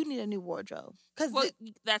 you need a new wardrobe.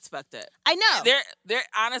 That's fucked up. I know. There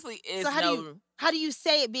honestly is how do you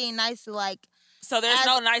say it being nice to, like... So there's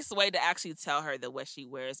no nice way to actually tell her that what she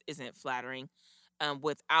wears isn't flattering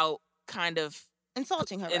without kind of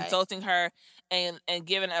insulting her, insulting her, and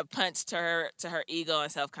giving a punch to her ego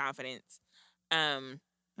and self-confidence.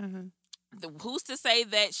 Who's to say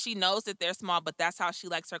that she knows that they're small, but that's how she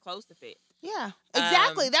likes her clothes to fit? Yeah,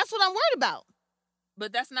 exactly. That's what I'm worried about.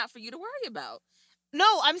 But that's not for you to worry about. No,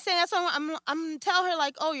 I'm saying that's what I'm gonna tell her,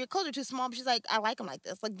 like, oh, your clothes are too small. But she's like, I like them like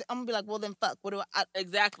this. Like, I'm gonna be like, well, then fuck. What do I?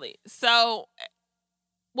 Exactly. So,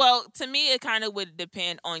 well, to me, it kind of would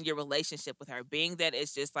depend on your relationship with her. Being that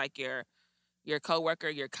it's just like your coworker,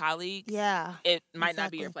 your colleague. Yeah. It might not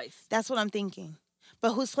be your place. That's what I'm thinking.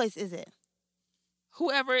 But whose place is it?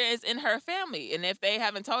 Whoever is in her family. And if they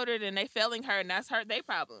haven't told her, then they failing her, and that's their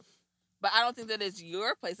problem. But I don't think that it's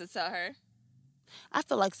your place to tell her. I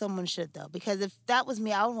feel like someone should, though, because if that was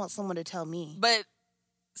me, I would want someone to tell me. But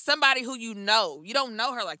somebody who you don't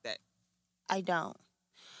know her like that. I don't.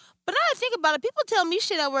 But now I think about it, people tell me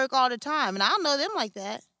shit at work all the time, and I don't know them like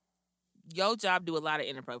that. Your job do a lot of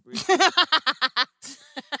inappropriate.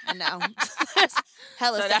 I know.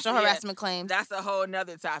 Hella sexual harassment claims. That's a whole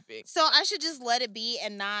nother topic. So I should just let it be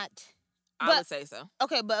and not. I would say so.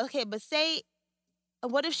 Okay, but say,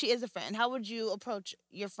 what if she is a friend? How would you approach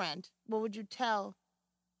your friend? What would you tell?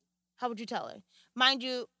 How would you tell her? Mind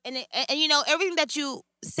you, and you know, everything that you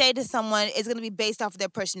say to someone is going to be based off of their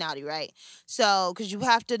personality, right? So, because you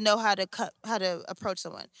have to know how to approach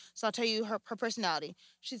someone. So I'll tell you her personality.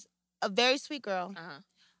 She's a very sweet girl.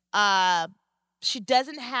 She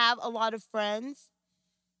doesn't have a lot of friends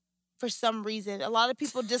for some reason. A lot of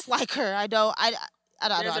people dislike her. I don't.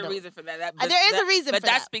 There's a reason for that. There is a reason for that. But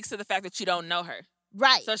that speaks to the fact that you don't know her.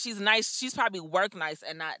 Right. So she's nice. She's probably work nice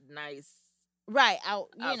and not nice. Right.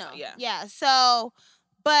 Yeah. So,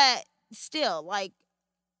 but still, like,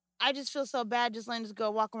 I just feel so bad just letting this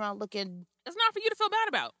girl walk around looking. It's not for you to feel bad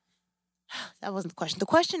about. That wasn't the question. The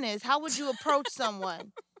question is, how would you approach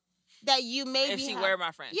someone that you maybe if she were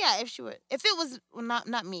my friend? Yeah, if she were. If it was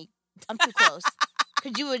not me, I'm too close.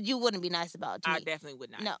 Because you wouldn't be nice about it to me. I definitely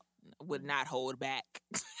would not. No. Would not hold back.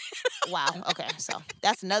 Wow. Okay. So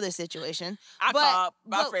that's another situation. I call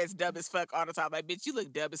my friends dumb as fuck all the time. Like, bitch, you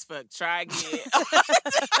look dumb as fuck. Try again.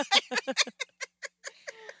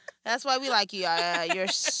 That's why we like you. You're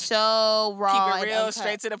so raw. Keep it real,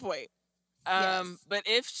 straight to the point. Yes. But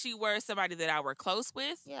if she were somebody that I were close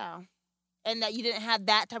with, yeah, and that you didn't have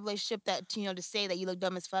that type of relationship, that to say that you look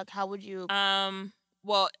dumb as fuck, how would you?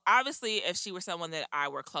 Well, obviously, if she were someone that I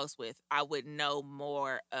were close with, I would know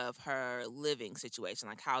more of her living situation,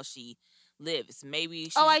 like how she lives.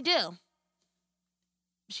 Maybe Oh, I do.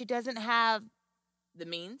 She doesn't have the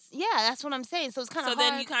means. Yeah, that's what I'm saying. So it's kind of hard. So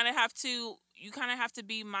then you kind of have to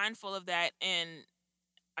be mindful of that. And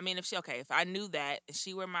I mean, if I knew that and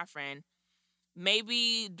she were my friend,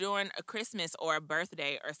 maybe during a Christmas or a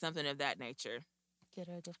birthday or something of that nature, get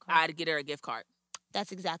her a gift card. I'd get her a gift card.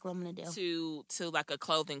 That's exactly what I'm gonna do. To like a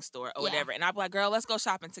clothing store or whatever, and I'd be like, "Girl, let's go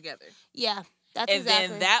shopping together." Yeah, that's and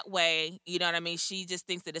then that way, you know what I mean. She just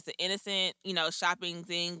thinks that it's an innocent, shopping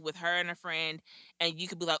thing with her and a friend, and you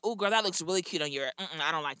could be like, "Oh, girl, that looks really cute on your."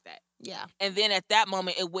 I don't like that. Yeah. And then at that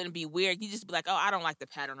moment, it wouldn't be weird. You just be like, "Oh, I don't like the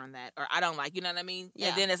pattern on that," or "I don't like," you know what I mean? Yeah.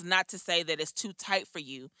 And then it's not to say that it's too tight for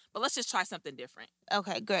you, but let's just try something different.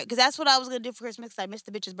 Okay, great. Because that's what I was gonna do for Christmas. Because I missed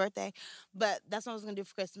the bitch's birthday, but that's what I was gonna do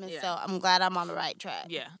for Christmas. Yeah. So I'm glad I'm on the right track.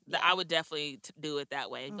 Yeah. I would definitely do it that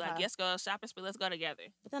way. Be like, "Yes, go shopping spree. Let's go together."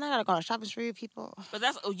 But then I gotta go on a shopping spree with people. But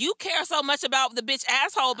you care so much about the bitch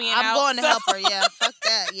asshole being out. I'm going to help her. Yeah, fuck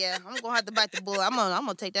that. Yeah, I'm gonna have to bite the bullet. I'm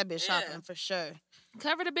gonna take that bitch shopping for sure.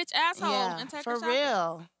 Cover the bitch asshole and take her shopping. For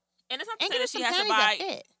real. And it's not to say that she has to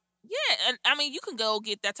buy. Yeah, and I mean, you can go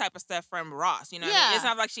get that type of stuff from Ross. You know, what I mean? It's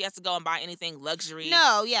not like she has to go and buy anything luxury.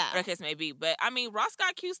 No, yeah. Whatever the case may be. But I mean, Ross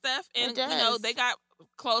got cute stuff, and they got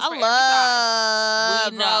clothes for every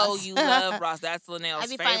size. We know you love Ross. That's Linnell's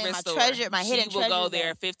favorite store. My hidden treasure. She will go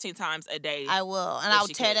there 15 times a day. I will, and I'll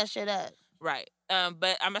tear that shit up. Right. But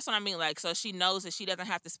that's what I mean. Like, so she knows that she doesn't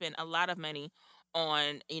have to spend a lot of money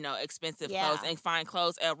on expensive clothes and find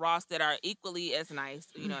clothes at Ross that are equally as nice,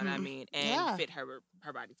 you know what I mean, and fit her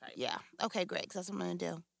body type. Yeah. Okay, great. Because that's what I'm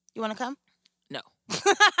gonna do. You want to come? No.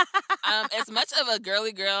 As much of a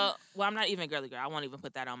girly girl, well, I'm not even a girly girl. I won't even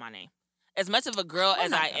put that on my name. As much of a girl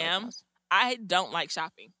as I am, I don't like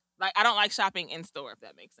shopping. Like, I don't like shopping in store, if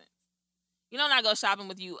that makes sense. When I go shopping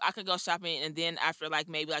with you, I could go shopping, and then after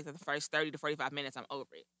maybe the first 30 to 45 minutes, I'm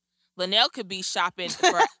over it. Linnell could be shopping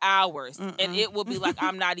for hours, and it will be like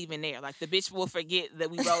I'm not even there. Like, the bitch will forget that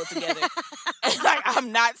we rode together. And,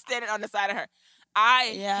 I'm not standing on the side of her. I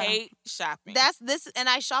hate shopping. And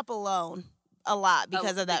I shop alone. a lot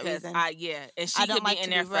because of that reason. And she could be in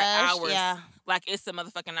there for hours. Yeah. Like it's a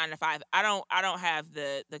motherfucking 9 to 5. I don't have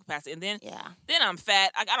the capacity. And then I'm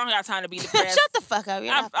fat. I don't have time to be depressed. Shut the fuck up.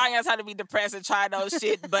 I ain't got time to be depressed and try those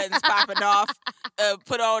shit buttons popping off.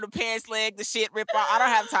 Put on the pants leg, the shit rip off. I don't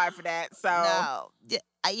have time for that. So no.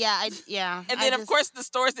 Yeah. And then of course the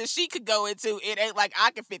stores that she could go into, it ain't like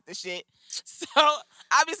I can fit the shit. So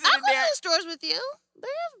I'll be sitting there. I'll go to the stores with you. They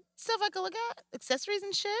have stuff I can look at, accessories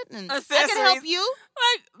and shit, and accessories. I can help you.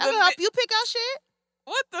 I can help you pick out shit.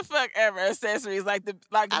 What the fuck ever accessories? Like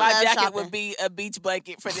my jacket shopping. Would be a beach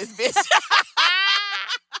blanket for this bitch.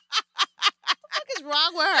 What is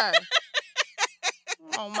wrong with her?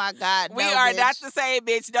 Oh my God. We are not the same,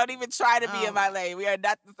 bitch. Don't even try to be in my lane. We are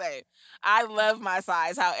not the same. I love my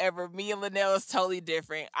size. However, me and Linnell is totally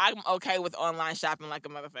different. I'm okay with online shopping like a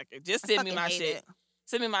motherfucker. Just send me my shit. It.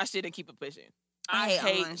 Send me my shit and keep it pushing. I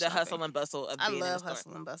hate the hustle and bustle of being in the store. I love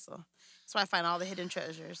hustle and bustle. That's where I find all the hidden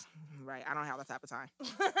treasures. Right. I don't have that type of time.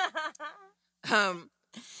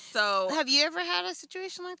 So have you ever had a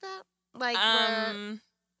situation like that? Like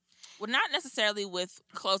well, not necessarily with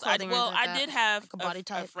clothes. I did have like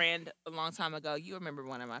a friend a long time ago. You remember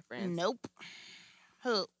one of my friends? Nope.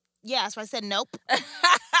 Who? Yeah, that's why I said nope.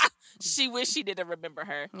 She wished she didn't remember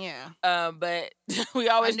her. Yeah. But we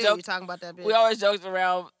always joked. You talking about that bitch. We always joked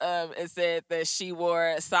around and said that she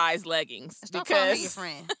wore size leggings. Stop calling her your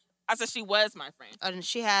friend. I said she was my friend. And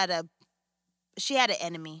she had an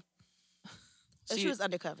enemy. She was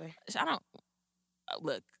undercover. I don't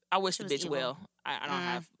look. I wish the bitch well. I don't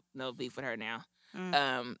have no beef with her now.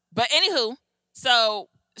 But anywho, so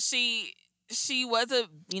she was a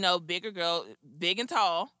bigger girl, big and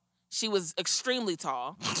tall. She was extremely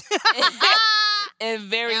tall and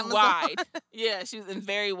very wide. Yeah, she was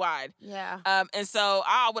very wide. Yeah. And so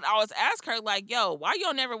I would always ask her, like, yo, why you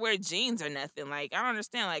don't never wear jeans or nothing? Like, I don't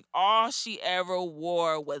understand. Like, all she ever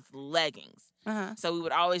wore was leggings. Uh-huh. So we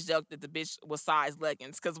would always joke that the bitch was size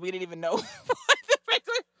leggings because we didn't even know what the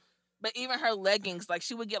regular. But even her leggings, like,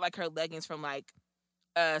 she would get, like, her leggings from, like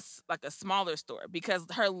a smaller store because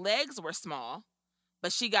her legs were small.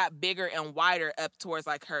 But she got bigger and wider up towards,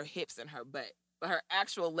 like, her hips and her butt. But her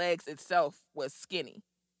actual legs itself was skinny.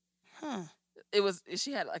 Huh.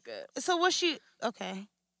 She had, like, a... So was she... Okay.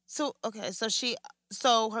 So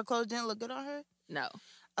her clothes didn't look good on her? No.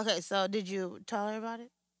 Okay, so did you tell her about it?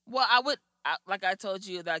 Well, like I told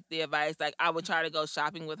you, like, the advice, like, I would try to go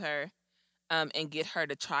shopping with her and get her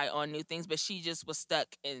to try on new things. But she just was stuck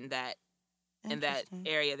in that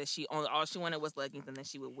area that all she wanted was leggings, and then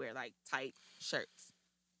she would wear, like, tight shirts.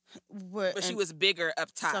 But she was bigger up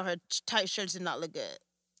top. So her tight shirts did not look good?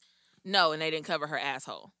 No, and they didn't cover her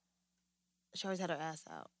asshole. She always had her ass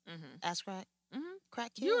out. Mm-hmm. Ass crack? Mm-hmm.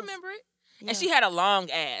 Crack kills. You remember it? Yeah. And she had a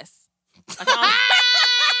long ass. Like,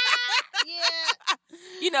 yeah.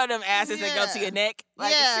 You know them asses that go to your neck?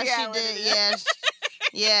 Like, yeah, she did. Yeah.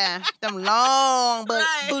 Yeah. Them long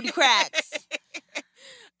booty cracks.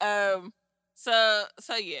 So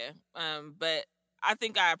yeah. But I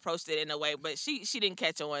think I approached it in a way, but she didn't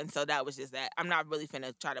catch on, so that was just that. I'm not really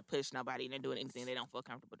finna try to push nobody into doing anything they don't feel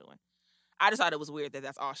comfortable doing. I just thought it was weird that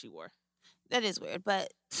that's all she wore. That is weird, but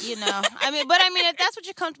I mean, if that's what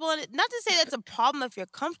you're comfortable in, not to say that's a problem if you're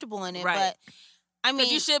comfortable in it, right. But I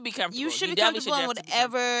mean, you should be comfortable. You should be comfortable in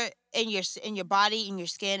whatever in your body, in your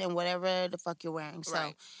skin, and whatever the fuck you're wearing. So,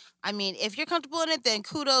 right. I mean, if you're comfortable in it, then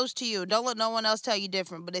kudos to you. Don't let no one else tell you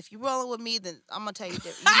different. But if you're rolling with me, then I'm gonna tell you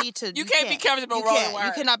different. You need to. you can't be comfortable rolling with her.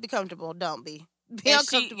 You cannot be comfortable. Don't be. Be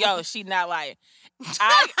uncomfortable. She not lying.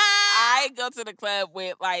 I go to the club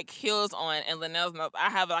with, like, heels on, and Linnell's knows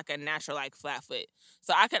I have, like, a natural, like, flat foot.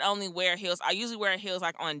 So I could only wear heels. I usually wear heels,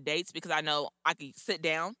 like, on dates because I know I can sit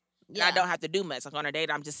down. Yeah. And I don't have to do much. Like, on a date,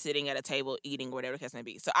 I'm just sitting at a table eating or whatever the case may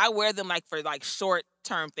be. So I wear them, like, for, like,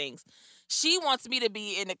 short-term things. She wants me to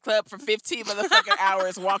be in the club for 15 motherfucking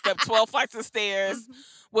hours, walk up 12 flights of stairs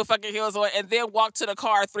with fucking heels on, and then walk to the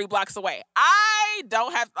car 3 blocks away. I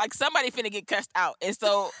don't have, like, somebody finna get cussed out. And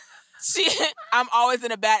so I'm always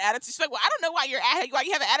in a bad attitude. She's like, well, I don't know why you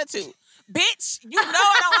have an attitude. Bitch, you know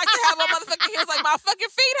I don't like to have my motherfucking heels, like, my fucking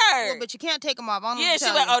feet hurt. Well, but you can't take them off. Yeah, she's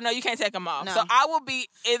like, oh, no, you can't take them off. No. So I will be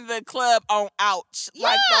in the club on ouch,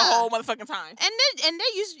 like, the whole motherfucking time. And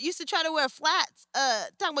they used to try to wear flats.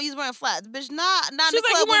 Talking about you wearing flats. Bitch, not in the club with me. She's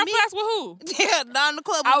like, you wearing flats with who? Yeah, not in the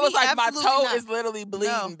club with me. I was like, my toe not. Is literally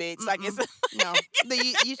bleeding, bitch. Mm-mm. Like, it's... No,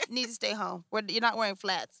 you need to stay home. You're not wearing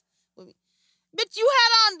flats with me. Bitch, you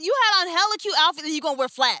had on hella cute outfit and you gonna wear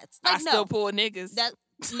flats. Like, I still pull niggas.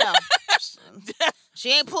 No.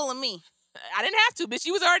 She ain't pulling me. I didn't have to, bitch.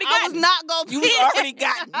 You was already I gotten. was not going to be You was there. already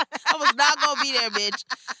gotten. I was not going to be there, bitch.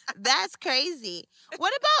 That's crazy.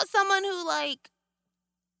 What about someone who,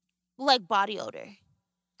 like body odor?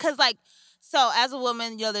 Because, so as a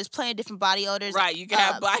woman, there's plenty of different body odors. Right, you can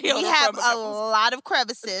have body odor. We have a lot of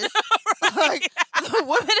crevices. Right.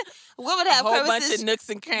 women have a whole crevices. bunch of nooks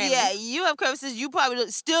and crannies. Yeah, you have crevices you probably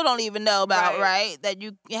still don't even know about, Right. right? That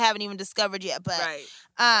you haven't even discovered yet. But Right.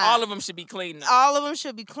 All of them should be clean, though. All of them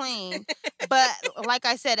should be clean. But like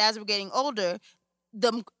I said, as we're getting older,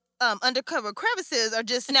 the undercover crevices are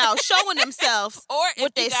just now showing themselves or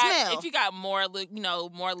what they smell. If you got more,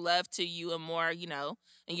 more love to you and more,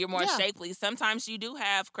 and you're more shapely, sometimes you do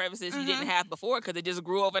have crevices you didn't have before because it just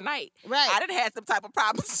grew overnight. Right. I didn't have some type of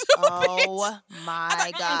problems too, oh,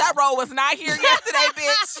 my God. That role was not here yesterday,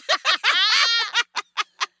 bitch.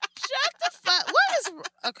 Shut the fuck. What is...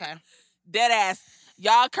 Okay. Dead ass.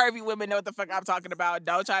 Y'all curvy women know what the fuck I'm talking about.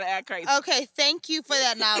 Don't try to act crazy. Okay, thank you for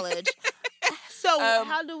that knowledge. So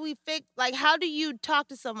how do we fix... how do you talk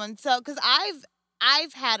to someone? So, because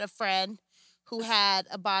I've had a friend who had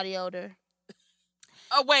a body odor.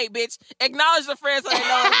 Oh, wait, bitch. Acknowledge the friend so they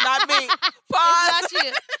know it's not me. Pause. It's not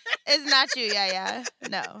you. It's not you, Yaya.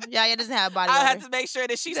 No. Yaya doesn't have a body odor. I have to make sure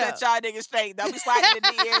that she said y'all niggas straight. Don't be sliding the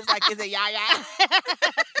DMs like, is it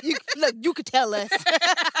Yaya? Look, you could tell us.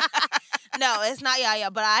 No, it's not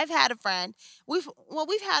Yaya, but I've had a friend. We've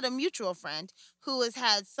had a mutual friend who has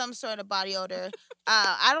had some sort of body odor.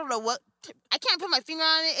 I don't know what... I can't put my finger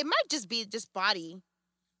on it. It might just be body.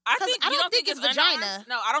 I don't think it's vagina.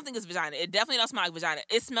 No, I don't think it's vagina. It definitely don't smell like vagina.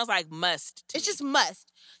 It smells like must. It's just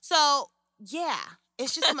must. So, yeah.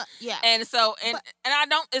 It's just, yeah. And so, and I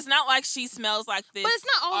don't, it's not like she smells like this. But it's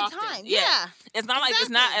not all often. the time. Yeah. It's not like, it's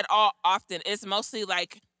not at all often. It's mostly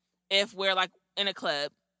like if we're like in a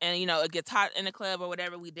club and, it gets hot in the club or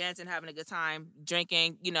whatever, we dancing, having a good time,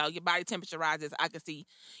 drinking, your body temperature rises. I can see,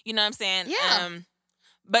 you know what I'm saying? Yeah.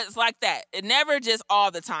 But it's like that. It never just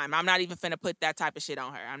all the time. I'm not even finna put that type of shit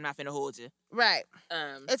on her. I'm not finna hold you. Right.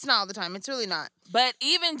 It's not all the time. It's really not. But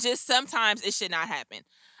even just sometimes it should not happen.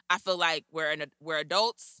 I feel like we're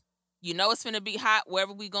adults. It's finna be hot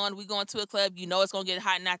wherever we going to a club. It's gonna get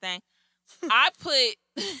hot in that thing. I put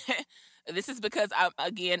this is because I'm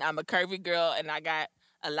a curvy girl and I got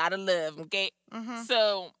a lot of love. Okay,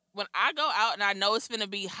 so when I go out and I know it's finna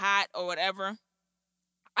be hot or whatever,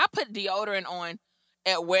 I put deodorant on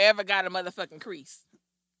at wherever got a motherfucking crease.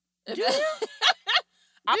 Do you?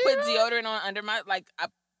 I put deodorant on under my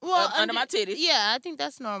under my titties. Yeah, I think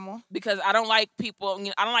that's normal. Because I don't like people.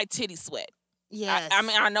 I don't like titty sweat. Yes. I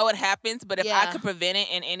mean, I know it happens, but if I could prevent it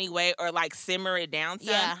in any way or simmer it down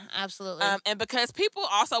some. Yeah, absolutely. And because people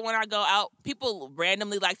also, when I go out, people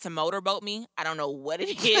randomly like to motorboat me. I don't know what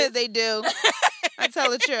it is. They do. I tell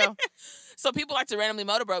the truth. So people like to randomly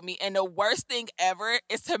motorboat me, and the worst thing ever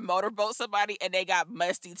is to motorboat somebody and they got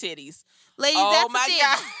musty titties. Ladies, that's the thing.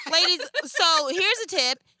 God. Ladies, so here's a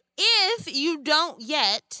tip. If you don't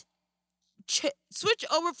yet, switch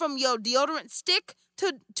over from your deodorant stick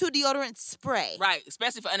to deodorant spray. Right,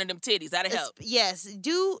 especially for under them titties. That'll help. Yes,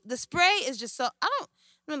 the spray is just so... I don't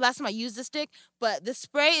remember the last time I used the stick, but the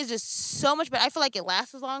spray is just so much better. I feel like it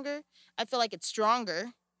lasts longer. I feel like it's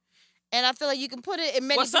stronger. And I feel like you can put it in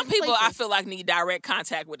many some people places. I feel like need direct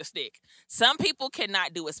contact with a stick. Some people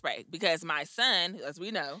cannot do a spray because my son, as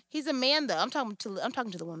we know, he's a man though. I'm talking to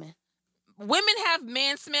the woman. Women have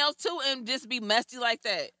man smells too and just be musty like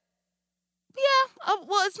that. Yeah,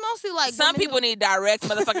 well, it's mostly like some people need direct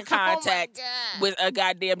motherfucking contact with a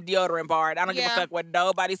goddamn deodorant bar. I don't give a fuck what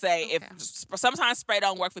nobody say. Okay. If sometimes spray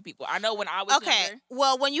don't work for people. I know when I was younger.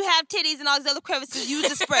 Well, when you have titties and all these other crevices, use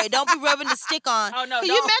the spray. Don't be rubbing the stick on. Oh no! Can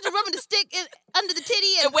you imagine rubbing the stick under the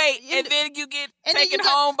titty and then you get taken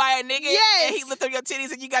home by a nigga and he lift up your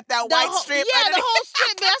titties and you got that white strip. Yeah, underneath. the whole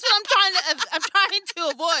strip. But that's what I'm trying to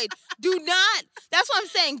avoid. Do not. That's what I'm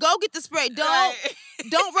saying. Go get the spray.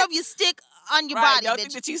 Don't rub your stick on your body, don't bitch.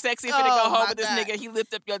 think that you sexy if you go home with this nigga. He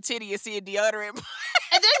lift up your titty and see a deodorant.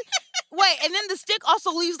 And then the stick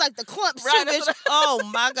also leaves like the clumps too, bitch. Oh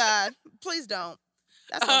my God. Please don't.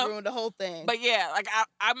 That's gonna ruin the whole thing. But yeah, like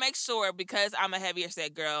I make sure because I'm a heavier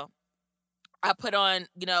set girl, I put on,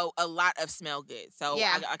 a lot of smell good. So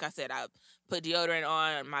like I said, I put deodorant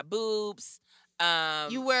on my boobs.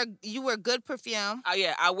 You wear good perfume. Oh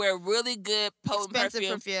yeah, I wear really good potent expensive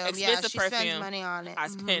perfume. Expensive perfume. Spends money on it. I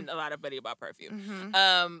spend a lot of money on my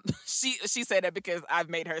perfume. She said that because I've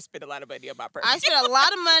made her spend a lot of money on my perfume. I spent a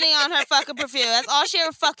lot of money on her fucking perfume. That's all she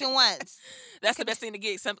ever fucking wants. That's the best thing to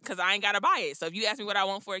get, because I ain't gotta buy it. So if you ask me what I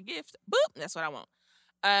want for a gift, boop, that's what I want.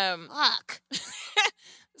 Fuck.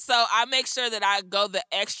 So I make sure that I go the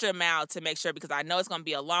extra mile to make sure, because I know it's going to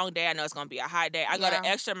be a long day. I know it's going to be a hot day. I go the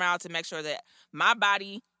extra mile to make sure that my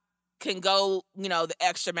body can go, the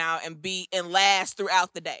extra mile and last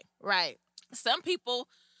throughout the day. Right. Some people,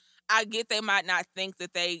 I get they might not think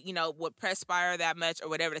that they, would perspire that much or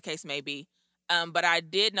whatever the case may be. But I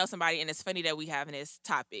did know somebody, and it's funny that we having this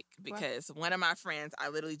topic because one of my friends I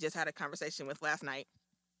literally just had a conversation with last night.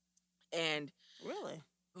 And really?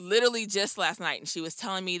 Literally just last night, and she was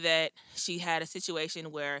telling me that she had a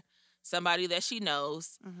situation where somebody that she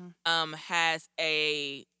knows has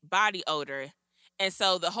a body odor. And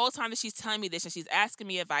so the whole time that she's telling me this and she's asking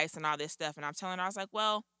me advice and all this stuff, and I'm telling her, I was like,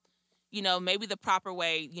 well, maybe the proper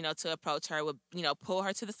way, to approach her would, pull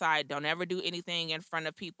her to the side. Don't ever do anything in front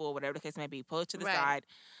of people, whatever the case may be. Pull her to the side,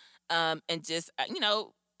 and just,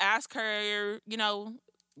 ask her,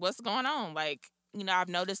 what's going on. Like, I've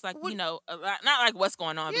noticed, like, not like what's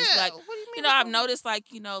going on, but it's like, what do you mean I've noticed, like,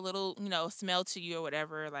 little, smell to you or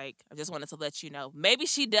whatever. Like, I just wanted to let you know. Maybe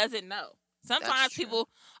she doesn't know. Sometimes people,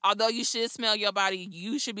 although you should smell your body,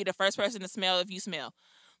 you should be the first person to smell if you smell.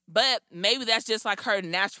 But maybe that's just like her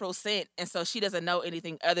natural scent, and so she doesn't know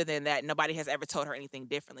anything other than that. Nobody has ever told her anything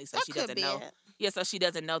differently, so she doesn't know. Yeah, so she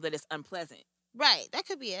doesn't know that it's unpleasant. Right, that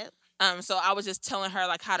could be it. So I was just telling her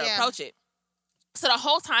like how to approach it. So the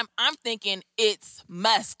whole time I'm thinking it's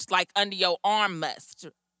must, like under your arm must.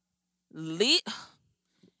 It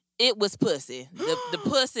was pussy. The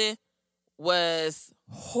pussy was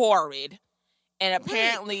horrid. And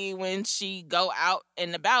apparently when she go out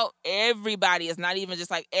and about, everybody, is not even just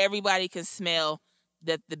like everybody can smell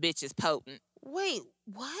that the bitch is potent. Wait,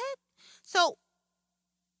 what? So,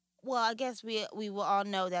 well, I guess we will all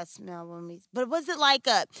know that smell when we. But was it like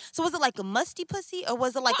a musty pussy, or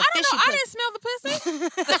was it like a fishy pussy? I didn't smell the pussy.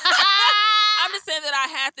 I'm just saying that I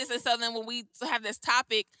had this, and so then when we have this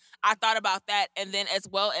topic, I thought about that, and then as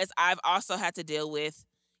well as I've also had to deal with,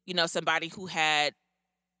 somebody who had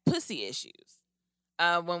pussy issues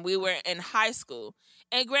when we were in high school.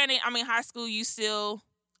 And granted, I mean, high school, you still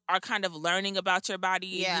are kind of learning about your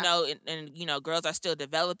body, and girls are still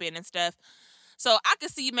developing and stuff. So I could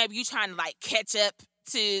see maybe you trying to like catch up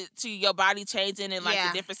to your body changing and like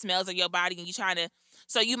the different smells of your body, and you trying to.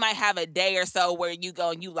 So you might have a day or so where you go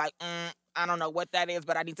and you like, I don't know what that is,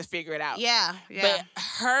 but I need to figure it out. Yeah. But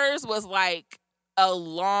hers was like a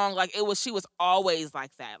long, like it was. She was always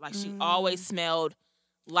like that. Like she always smelled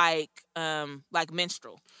like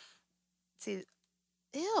menstrual. See,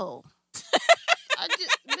 ew.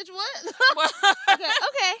 Bitch, what?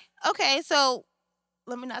 Okay. So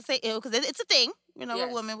let me not say ill, because it's a thing.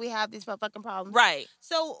 We're women. We have these fucking problems. Right.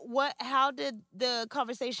 So how did the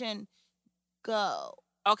conversation go?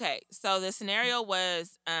 Okay. So the scenario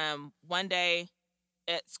was one day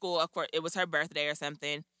at school, of course, it was her birthday or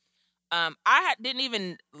something. I didn't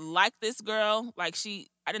even like this girl. Like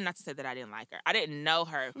I did not to say that I didn't like her. I didn't know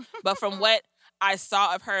her. But from what I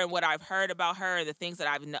saw of her and what I've heard about her and the things that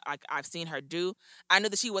I've seen her do, I knew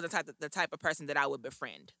that she wasn't the type of person that I would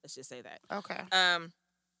befriend. Let's just say that. Okay.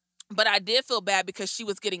 But I did feel bad because she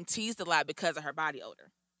was getting teased a lot because of her body odor.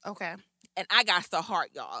 Okay. And I got the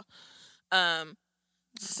heart, y'all.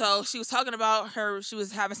 So she was talking about she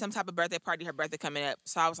was having some type of birthday party, her birthday coming up.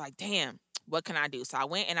 So I was like, damn, what can I do? So I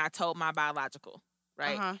went and I told my biological,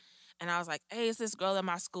 right? Uh-huh. And I was like, hey, it's this girl at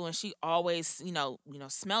my school, and she always,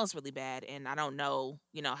 smells really bad, and I don't know,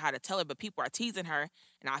 how to tell her, but people are teasing her,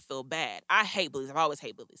 and I feel bad. I hate bullies. I've always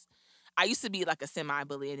hated bullies. I used to be like a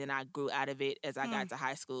semi-bully, and then I grew out of it as I got to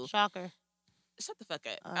high school. Shocker. Shut the fuck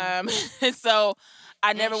up. So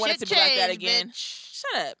I never wanted to be like that again. Bitch.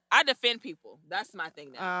 Shut up. I defend people. That's my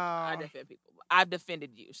thing now. I defend people. I've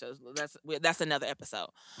defended you, so that's another episode.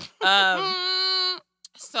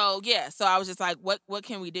 So I was just like, what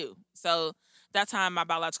can we do? So that time my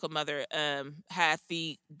biological mother had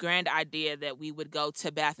the grand idea that we would go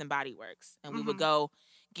to Bath and Body Works, and we would go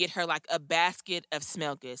get her like a basket of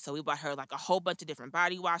smell goods. So we bought her like a whole bunch of different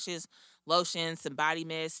body washes, lotions, some body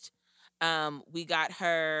mist. We got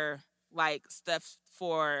her like stuff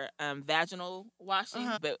for vaginal washing,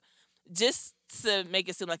 but just to make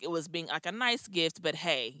it seem like it was being like a nice gift, but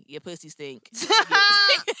hey, your pussy stink.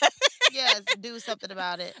 Yes, do something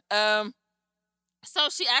about it. So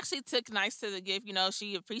she actually took nice to the gift,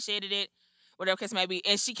 she appreciated it, whatever case may be.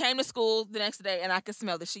 And she came to school the next day and I could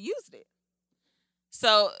smell that she used it.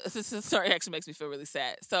 So this story actually makes me feel really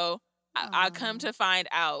sad. So I come to find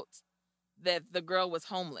out that the girl was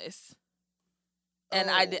homeless. And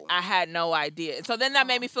I had no idea. And so then that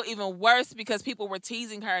made me feel even worse because people were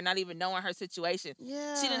teasing her, not even knowing her situation.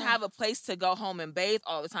 Yeah. She didn't have a place to go home and bathe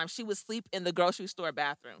all the time. She would sleep in the grocery store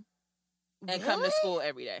bathroom and come to school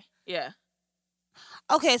every day. Yeah.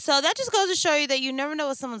 Okay, so that just goes to show you that you never know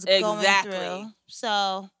what someone's going through.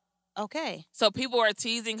 So, okay. So people are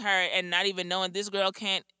teasing her and not even knowing this girl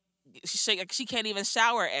she can't even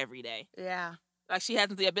shower every day. Yeah. Like she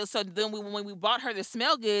hasn't the ability. So then when we bought her the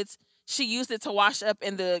smell goods, she used it to wash up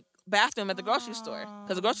in the bathroom at the grocery store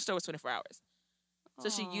because the grocery store was 24 hours. So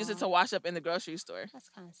she used it to wash up in the grocery store. That's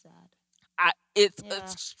kind of sad. It's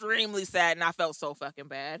extremely sad, and I felt so fucking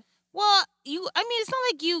bad. Well, it's not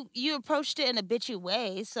like you approached it in a bitchy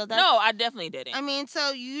way, so that's... No, I definitely didn't. I mean, so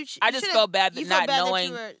I just felt bad that not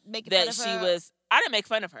knowing that she was... I didn't make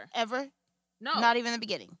fun of her. Ever? No. Not even in the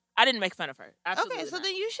beginning? I didn't make fun of her. Absolutely okay, so not.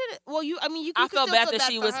 then you should... Well, you I felt bad that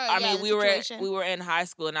she was... Her. I mean, Yeah, we were in high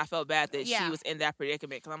school, and I felt bad that she was in that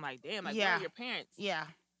predicament, because I'm like, damn, like, where are your parents? Yeah,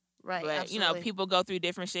 right, but, absolutely. People go through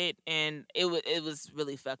different shit, and it was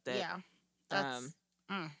really fucked up. Yeah, that's...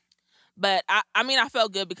 But I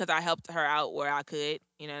felt good because I helped her out where I could.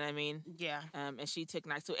 You know what I mean? Yeah. And she took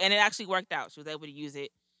nice to it, and it actually worked out. She was able to use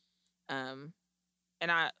it. And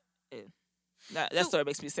that story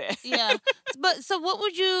makes me sad. Yeah. But so what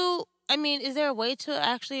would you? I mean, is there a way to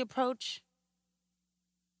actually approach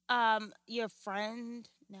your friend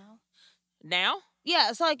now? Now? Yeah.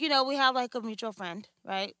 It's like, we have like a mutual friend,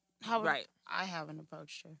 right? Right. I haven't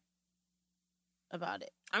approached her about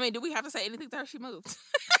it. I mean, do we have to say anything to her? She moved.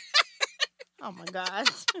 Oh my God.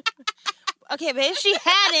 Okay, but if she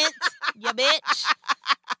hadn't, you bitch.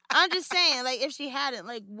 I'm just saying, like, if she hadn't,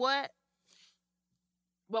 like, what?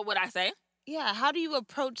 What would I say? Yeah, how do you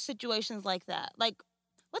approach situations like that? Like,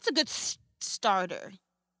 what's a good starter?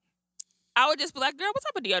 I would just be like, girl, what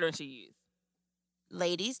type of deodorant she use?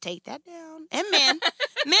 Ladies, take that down. And men.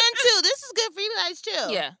 Men, too. This is good for you guys,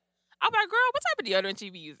 too. Yeah. I'm like, girl, what type of deodorant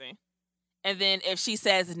she be using? And then if she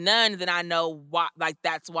says none, then I know why. Like,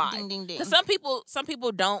 that's why. Ding, ding, ding. Because some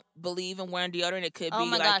people don't believe in wearing deodorant. It could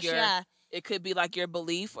be it could be like your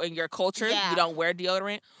belief or your culture. Yeah. You don't wear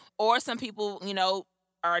deodorant. Or some people,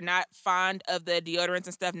 are not fond of the deodorants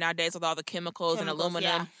and stuff nowadays with all the chemicals and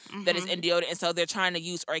aluminum that is in deodorant. And so they're trying to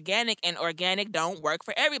use organic, and organic don't work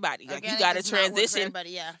for everybody. Like, you got to transition.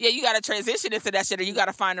 Yeah, you got to transition into that shit, or you got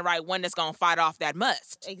to find the right one that's going to fight off that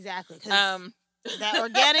must. Exactly. That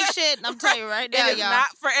organic shit, I'm telling you right now, it is y'all. not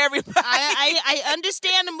for everybody. I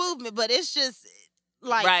understand the movement, but it's just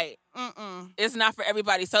like... Right. It's not for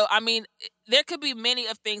everybody. So, I mean, there could be many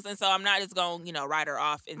of things, and so I'm not just going to, write her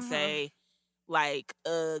off and say, like,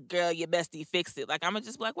 girl, your bestie fixed it. Like, I'm going to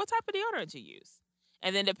just be like, what type of deodorant you use?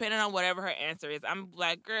 And then depending on whatever her answer is, I'm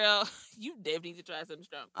like, girl, you definitely need to try something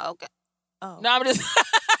strong. Okay. Oh. No, I'm just...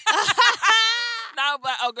 No,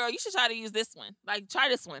 but, oh, girl, you should try to use this one. Like, try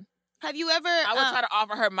this one. Have you ever... I would try to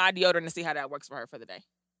offer her my deodorant and see how that works for her for the day.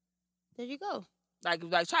 There you go. Like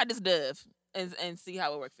try this Dove and see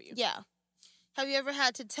how it works for you. Yeah. Have you ever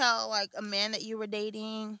had to tell, like, a man that you were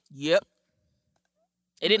dating? Yep.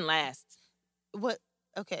 It didn't last. What?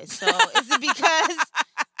 Okay, so is it because...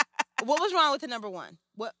 What was wrong with the number one?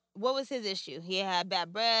 What was his issue? He had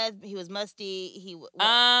bad breath. He was musty.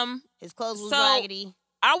 His clothes was raggedy.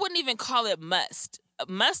 I wouldn't even call it must.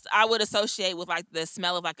 Must I would associate with, like, the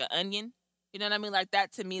smell of, like, an onion. You know what I mean? Like,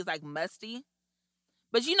 that to me is, like, musty.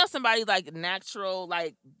 But somebody, like, natural,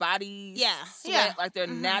 like, body sweat, like their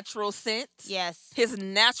natural scent. Yes. His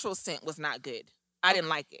natural scent was not good. I didn't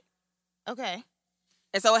like it. Okay.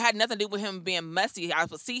 And so it had nothing to do with him being musty. I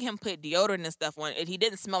would see him put deodorant and stuff on, and he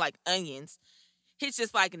didn't smell like onions. His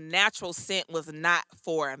just, like, natural scent was not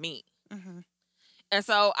for me. Mm-hmm. And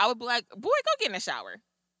so I would be like, boy, go get in the shower.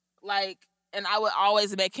 Like... And I would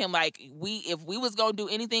always make him, like, if we was going to do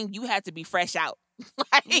anything, you had to be fresh out.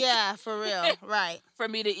 Like, yeah, for real. Right. For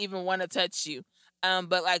me to even want to touch you.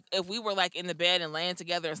 But, like, if we were, like, in the bed and laying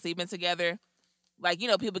together and sleeping together, like,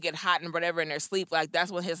 people get hot and whatever in their sleep. Like,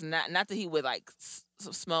 that's when not that he would, like,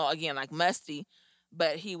 smell, again, like, musty,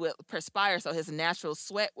 but he would perspire. So his natural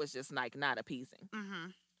sweat was just, like, not appeasing.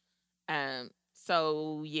 Mm-hmm.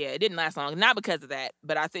 So, yeah, it didn't last long. Not because of that,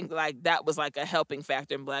 but I think, like, that was, like, a helping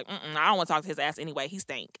factor. And be like, I don't want to talk to his ass anyway. He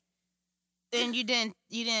stank. And you didn't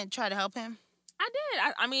try to help him? I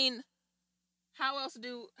did. I mean, how else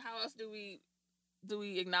do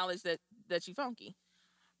we acknowledge that you funky?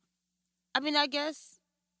 I mean, I guess,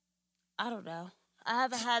 I don't know. I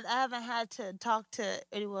haven't had to talk to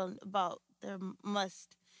anyone about their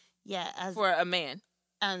must yet. For a man.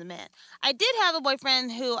 As a man. I did have a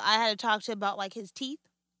boyfriend who I had to talk to about, like, his teeth.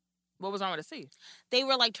 What was wrong with his teeth? They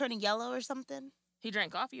were, like, turning yellow or something. He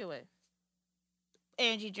drank coffee or what?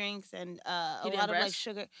 Energy drinks and a lot of, like,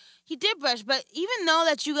 sugar. He did brush, but even though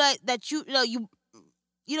that you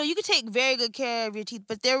could take very good care of your teeth,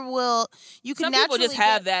 but some people just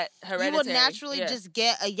have that hereditary. You will naturally just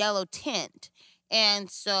get a yellow tint.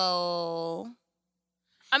 And so,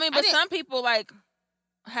 I mean, but some people like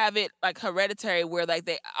have it like hereditary where like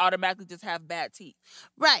they automatically just have bad teeth.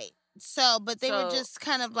 Right. So, but they were just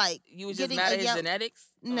kind of like you were just mad at his genetics?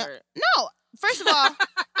 No. First of all,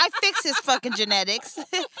 I fixed his fucking genetics.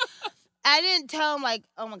 I didn't tell him like,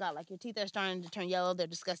 oh my God, like your teeth are starting to turn yellow. They're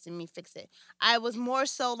disgusting. Me, fix it. I was more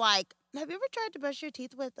so like, have you ever tried to brush your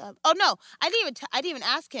teeth with? Oh no, I didn't even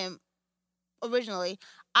ask him originally.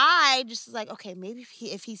 I just was like, okay, maybe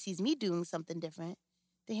if he sees me doing something different,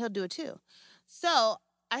 then he'll do it too. So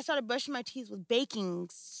I started brushing my teeth with baking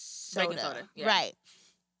soda. Baking soda, yeah. Right.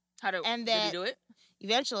 Did you do it?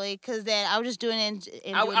 Eventually, because then I was just doing it.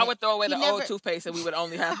 I would throw away the old toothpaste and we would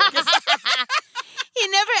only have baking soda. He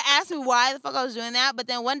never asked me why the fuck I was doing that, but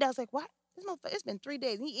then one day I was like, what? This motherfucker, it's been 3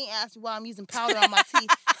 days. He ain't asked me why I'm using powder on my teeth.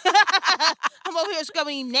 I'm over here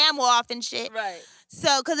scrubbing enamel off and shit. Right.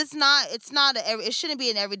 So, because it shouldn't be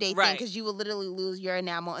an everyday thing, because you will literally lose your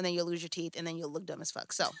enamel and then you'll lose your teeth and then you'll look dumb as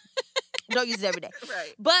fuck. So, don't use it every day.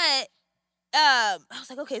 Right. But, I was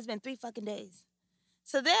like, okay, it's been 3 fucking days.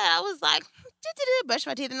 So then I was like, brush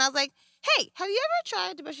my teeth. And I was like, hey, have you ever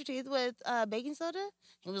tried to brush your teeth with baking soda?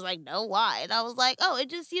 He was like, no, why? And I was like, oh, it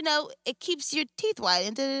just, it keeps your teeth white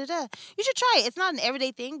and da-da-da. You should try it. It's not an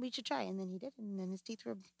everyday thing, but you should try it. And then he did, and then his teeth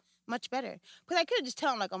were much better. Because I could have just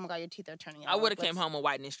told him, like, oh my God, your teeth are turning yellow. I would have came home with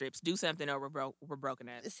whitening strips. Do something or we're broken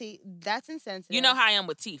at it. See, that's insensitive. You know how I am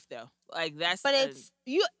with teeth, though. Like, that's... But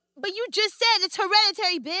But you just said it's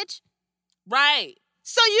hereditary, bitch. Right.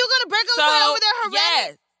 So you gonna break up over their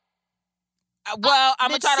hereditary? Yes. Well, I'm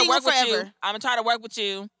gonna try to work with you. I'm gonna try to work with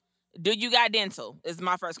you. Do you got dental? Is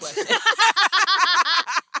my first question. That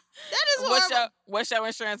is horrible. What's your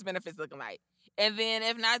insurance benefits looking like? And then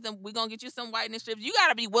if not, then we're gonna get you some whitening strips. You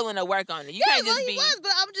gotta be willing to work on it. You can't just be. Was,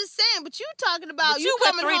 but I'm just saying. But you talking about you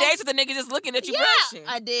went 3 days with the nigga just looking at you brushing.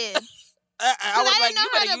 I did. I didn't know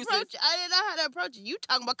how to approach it. You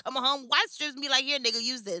talking about coming home, white strips, and be like, here, nigga,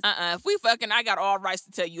 use this. If we fucking, I got all rights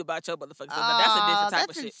to tell you about your motherfuckers. But that's a different type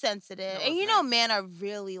of shit. That's insensitive. No, and men are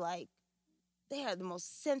really like, they are the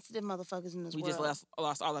most sensitive motherfuckers in this world. We just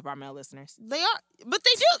lost all of our male listeners. They are, but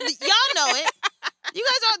they do. Y'all know it. You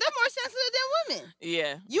guys they're more sensitive than women.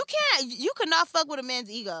 Yeah. You cannot fuck with a man's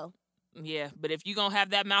ego. Yeah, but if you gonna have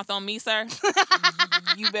that mouth on me, sir,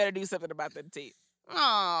 you better do something about them teeth.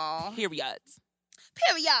 Aww. Periods.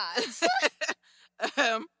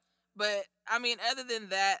 But I mean, other than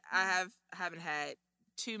that, I haven't had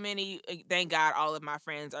too many. Thank God, all of my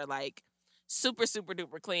friends are like super, super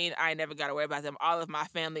duper clean. I ain't never got to worry about them. All of my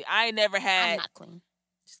family, I ain't never had. I'm not clean.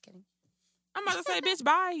 Just kidding. I'm about to say, bitch,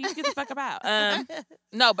 bye. You get the fuck about.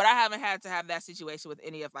 No, but I haven't had to have that situation with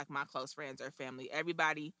any of like my close friends or family.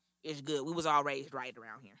 Everybody is good. We was all raised right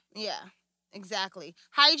around here. Yeah, exactly.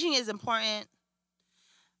 Hygiene is important.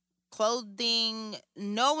 Clothing,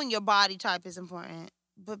 knowing your body type is important,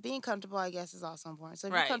 but being comfortable, I guess, is also important. So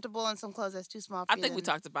if you're comfortable in some clothes that's too small for you, I think we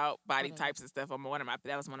talked about body types and stuff on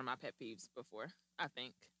that was one of my pet peeves before, I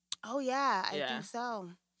think. Oh yeah, I think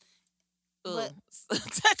so. But,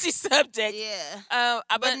 touchy subject. Yeah.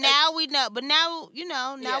 But now we know. But now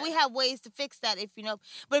Now we have ways to fix that. If you know.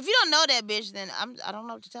 But if you don't know that, bitch, then I don't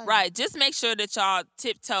know what to tell you. Right. Just make sure that y'all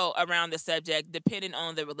tiptoe around the subject, depending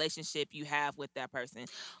on the relationship you have with that person.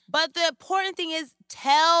 But the important thing is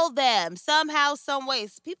tell them somehow, some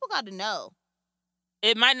ways. People got to know.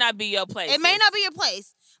 It might not be your place. It may not be your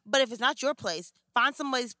place. But if it's not your place, find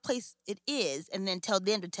somebody's place it is, and then tell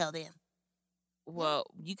them to tell them. Well,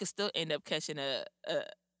 you could still end up catching a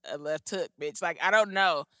left hook, bitch. Like, I don't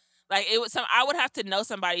know. Like, I would have to know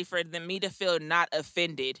somebody for me to feel not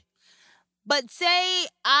offended. But say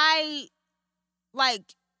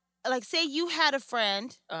say you had a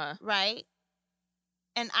friend, right?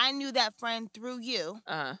 And I knew that friend through you.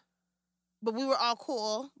 But we were all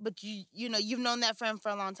cool, but you've known that friend for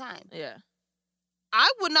a long time. Yeah.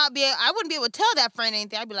 I wouldn't be able to tell that friend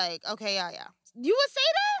anything. I'd be like, okay, yeah. You would say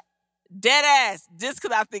that? Dead ass. Just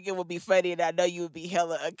because I think it would be funny and I know you would be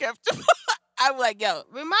hella uncomfortable. I'm like, yo.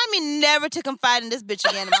 Remind me never to confide in this bitch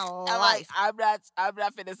again in my life. I'm not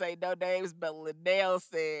finna say no names, but Linnell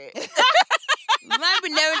said. Remind me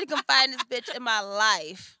never to confide in this bitch in my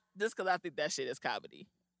life. Just because I think that shit is comedy.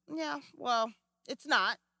 Yeah, well, it's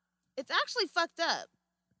not. It's actually fucked up.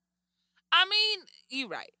 I mean, you're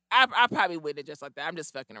right. I probably wouldn't just like that. I'm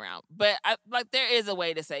just fucking around. But there is a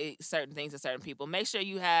way to say certain things to certain people. Make sure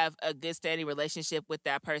you have a good, steady relationship with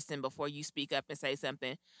that person before you speak up and say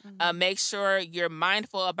something. Mm-hmm. Make sure you're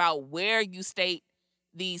mindful about where you state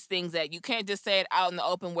these things that you can't just say it out in the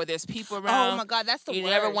open where there's people around. Oh my God, that's the worst. You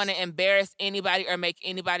never want to embarrass anybody or make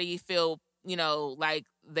anybody feel, like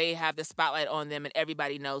they have the spotlight on them and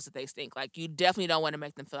everybody knows that they stink. Like, you definitely don't want to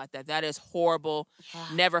make them feel like that. That is horrible. Yeah.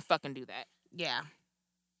 Never fucking do that. Yeah.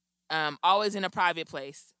 Always in a private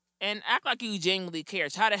place. And act like you genuinely care.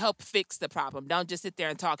 Try to help fix the problem. Don't just sit there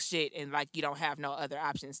and talk shit and like you don't have no other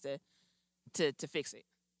options to fix it.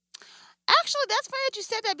 Actually, that's funny that you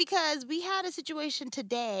said that because we had a situation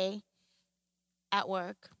today at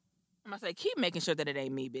work. I'm gonna say, keep making sure that it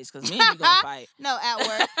ain't me, bitch, because me and you gonna fight. No, at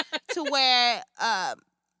work. To where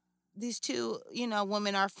these two,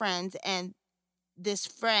 women are friends, and this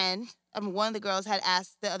friend, one of the girls had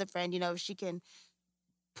asked the other friend, if she can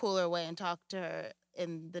pull her away and talk to her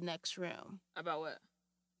in the next room. About what?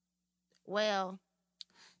 Well,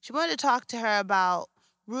 she wanted to talk to her about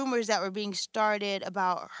rumors that were being started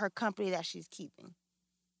about her company that she's keeping.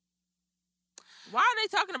 Why are they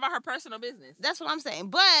talking about her personal business? That's what I'm saying.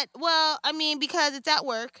 But, because it's at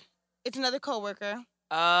work. It's another coworker.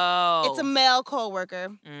 Oh. It's a male coworker.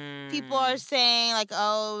 People are saying, like,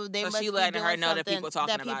 they must be doing letting her know that people are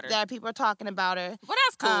talking about her. That people are talking about her. Well,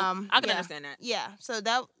 that's cool. I can understand that. Yeah. So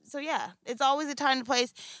yeah. It's always a time and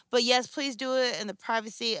place. But, yes, please do it in the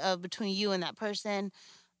privacy of between you and that person.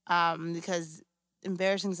 Because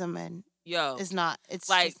embarrassing someone is not. It's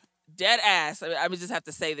like... Dead ass. I would just have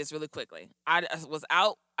to say this really quickly. I was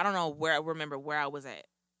out. I don't know remember where I was at.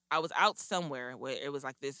 I was out somewhere where it was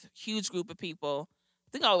like this huge group of people. I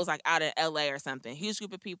think I was like out in LA or something. Huge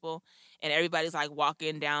group of people. And everybody's like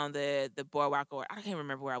walking down the boardwalk, or I can't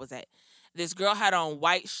remember where I was at. This girl had on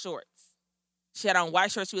white shorts. She had on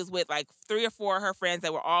white shorts. She was with like 3 or 4 of her friends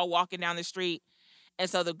that were all walking down the street. And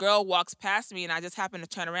so the girl walks past me and I just happen to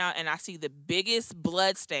turn around and I see the biggest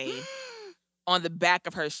blood stain on the back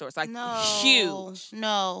of her shorts, like huge.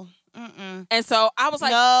 No. Mm-mm. And so I was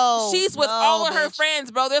like, she's with all of her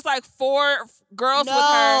friends, bro. There's like 4 girls with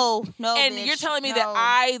her. No, and bitch. You're telling me that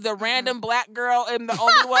I, the random black girl, am the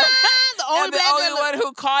only one, the only one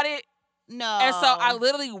who caught it? No. And so I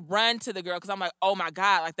literally run to the girl because I'm like, oh my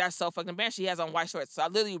God, like that's so fucking bad. She has on white shorts. So I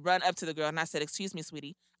literally run up to the girl and I said, excuse me,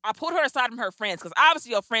 sweetie. I pulled her aside from her friends because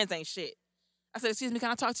obviously your friends ain't shit. I said, excuse me, can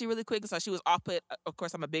I talk to you really quick? And so she was off put. Of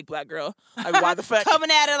course, I'm a big black girl. Like, why the fuck? Coming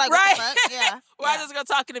at her like, right? What the fuck? Yeah. Why is this girl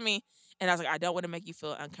talking to me? And I was like, I don't want to make you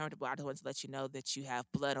feel uncomfortable. I just want to let you know that you have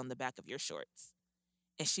blood on the back of your shorts.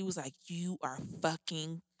 And she was like, you are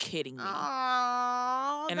fucking kidding me.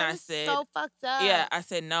 Aww, and I said, so fucked up. Yeah, I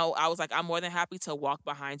said, no. I was like, I'm more than happy to walk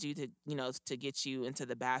behind you to get you into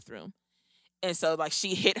the bathroom. And so, like,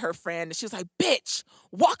 she hit her friend, and she was like, bitch,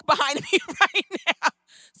 walk behind me right now.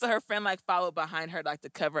 So her friend, like, followed behind her, like,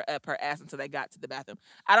 to cover up her ass until they got to the bathroom.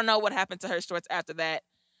 I don't know what happened to her shorts after that.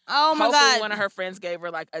 Oh, my Hopefully God. one of her friends gave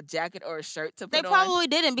her, like, a jacket or a shirt to put on. They probably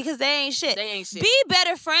didn't because they ain't shit. They ain't shit. Be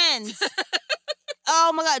better friends.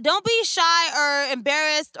 Oh, my God. Don't be shy or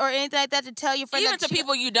embarrassed or anything like that to tell your friends. Even to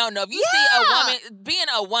people you don't know. If you see a woman, being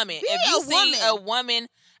a woman, if you see a woman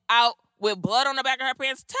out with blood on the back of her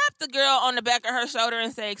pants, tap the girl on the back of her shoulder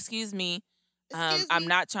and say, excuse me. I'm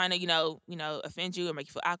not trying to, offend you or make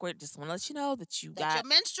you feel awkward. Just want to let you know that your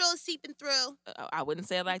menstrual is seeping through. I wouldn't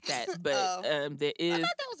say it like that, but there is. I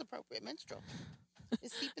thought that was appropriate. Menstrual.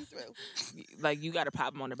 It's seeping through. Like, you got to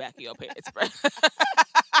pop them on the back of your pants, bro.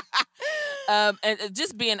 And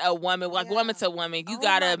just being a woman, like woman to woman, you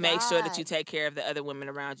gotta make sure that you take care of the other women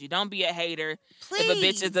around you. Don't be a hater. Please. If a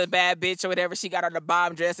bitch is a bad bitch or whatever, she got on the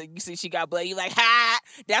bomb dress and you see she got blood, you like, ha,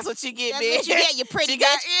 that's what you get, bitch. That's what you get, you pretty bitch.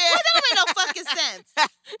 Well, that don't make no fucking sense.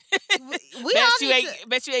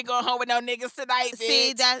 Bet you ain't going home with no niggas tonight,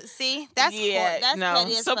 bitch. That's petty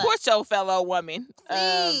as support fuck. your fellow woman.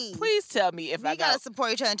 Please tell me if I gotta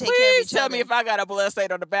support each other and take care of each other. Please tell me if I got a blood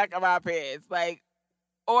stain on the back of my pants, like.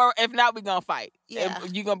 Or if not, we gonna fight. Yeah.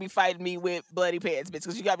 You gonna be fighting me with bloody pants, bitch,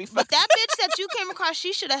 because you gotta be fucking. But that bitch that you came across,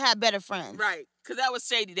 she should have had better friends. Right. Because that was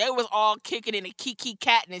shady. They was all kicking in and kiki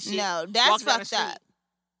catting and shit. No, that's fucked up.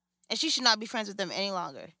 And she should not be friends with them any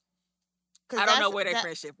longer. I don't know where their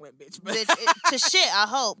friendship went, bitch. But to shit, I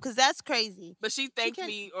hope, because that's crazy. But she thanked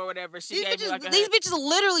me or whatever. These bitches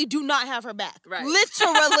literally do not have her back. Right.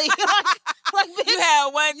 Literally. like bitch, you had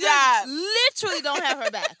one job. Literally don't have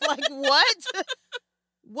her back. Like, what?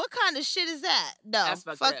 What kind of shit is that? No,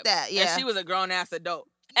 fuck that. Yeah. And she was a grown-ass adult.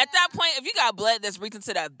 At that point, if you got blood that's reaching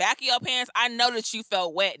to the back of your pants, I know that you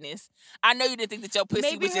felt wetness. I know you didn't think that your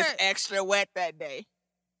pussy was just extra wet that day.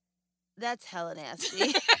 That's hella nasty.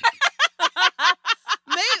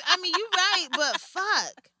 You're right, but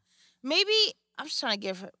fuck. Maybe, I'm just trying to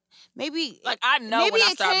give her, like, I know when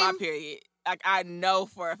I start my period. Like, I know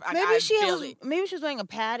for a fact. Maybe she was wearing a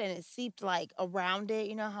pad and it seeped, like, around it.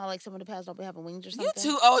 You know how, like, some of the pads don't have wings or something? You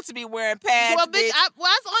too old to be wearing pads, Well, bitch, that's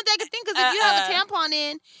the only thing I can think, because if you have a tampon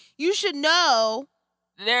in, you should know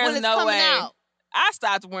There's when it's no coming way. out. I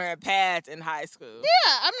stopped wearing pads in high school.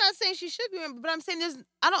 Yeah, I'm not saying she should be wearing, but I'm saying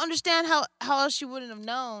I don't understand how else she wouldn't have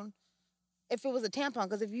known if it was a tampon.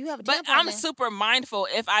 Because if you have a tampon, but I'm super mindful.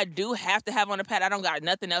 If I do have to have on a pad, I don't got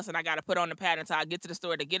nothing else, and I got to put on the pad until I get to the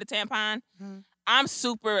store to get a tampon. Mm-hmm. I'm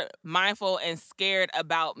super mindful and scared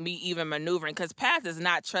about me even maneuvering because pads is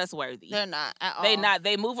not trustworthy. They're not at all. They not.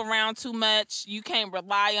 They move around too much. You can't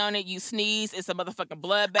rely on it. You sneeze, it's a motherfucking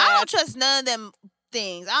bloodbath. I don't trust none of them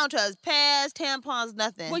things. I don't trust pads, tampons,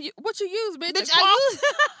 nothing. Well, what you use, bitch? Bitch, I use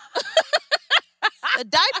a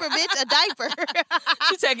diaper, bitch. A diaper.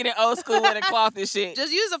 She taking it old school with a cloth and shit.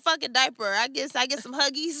 Just use a fucking diaper. I get some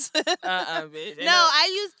Huggies. Bitch. No,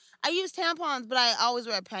 I use tampons, but I always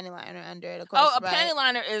wear a panty liner under it. Of course, a panty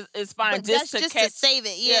liner is fine, but just to save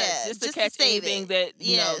it. Yeah, just to catch anything that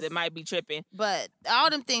you know that might be tripping. But all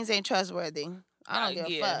them things ain't trustworthy. I don't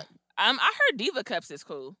give a fuck. I heard Diva Cups is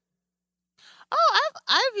cool. Oh,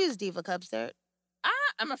 I've used Diva Cups there.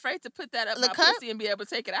 I'm afraid to put that up my pussy and be able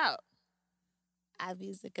to take it out. I've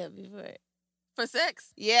used the cup before. For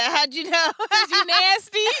sex? Yeah, how'd you know? Cause you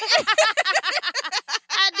nasty.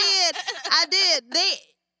 I did.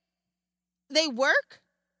 They work.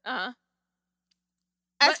 Uh-huh.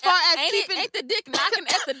 As far as keeping... Ain't the dick knocking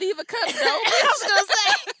at the Diva Cup, though? I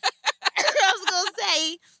was gonna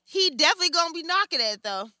say, he definitely gonna be knocking at it,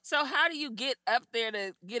 though. So how do you get up there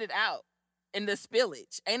to get it out in the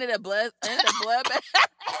spillage? Ain't it a blood bath?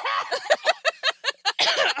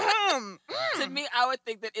 To me, I would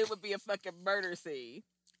think that it would be a fucking murder scene.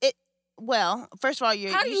 Well, first of all,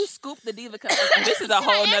 how do you scoop the Diva Cup? This is a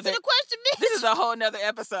whole nother question, bitch. This is a whole nother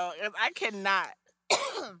episode. I cannot.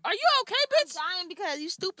 Are you okay, bitch? I'm dying because you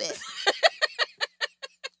stupid.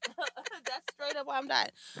 That's straight up why I'm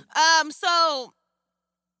dying. So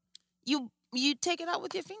you take it out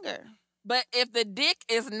with your finger. But if the dick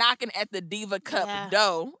is knocking at the Diva Cup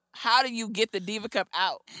dough, how do you get the Diva Cup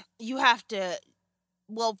out? You have to.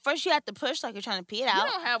 Well, first you have to push like you're trying to pee it out.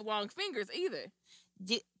 You don't have long fingers either.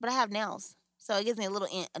 But I have nails, so it gives me a little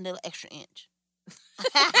extra inch.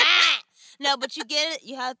 No, but you get it.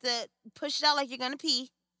 You have to push it out like you're gonna pee,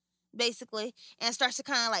 basically, and it starts to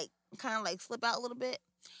kind of like slip out a little bit,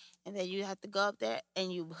 and then you have to go up there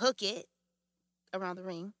and you hook it around the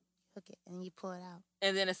ring, hook it, and you pull it out.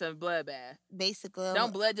 And then it's a bloodbath. Basically,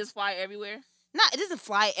 don't blood just fly everywhere? No, it doesn't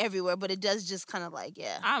fly everywhere, but it does just kind of like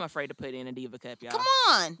I'm afraid to put in a Diva Cup, y'all. Come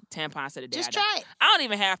on, tampons to the day. Just try it. I don't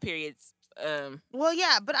even have periods. Well,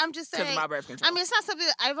 yeah, but I'm just saying. Because of my birth control. I mean, it's not something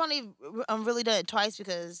that I've only really done it twice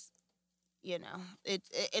because, you know,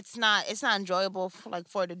 it's not enjoyable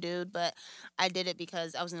for the dude. But I did it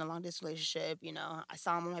because I was in a long distance relationship. You know, I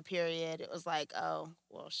saw him on my period. It was like, oh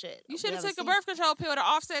well, shit. You should have took a birth control pill to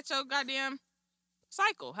offset your goddamn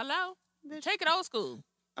cycle. Hello, bitch. Take it old school.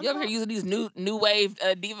 You over here using these new wave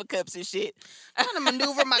Diva Cups and shit. I'm trying to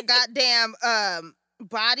maneuver my goddamn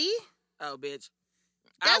body. Oh, bitch.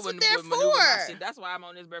 That's what they're for. That's why I'm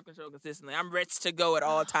on this birth control consistently. I'm ready to go at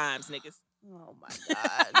all times, niggas. Oh, my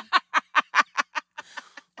God.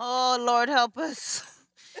 Oh, Lord help us.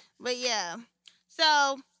 But, yeah.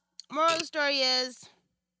 So, moral of the story is...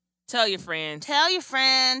 Tell your friends. Be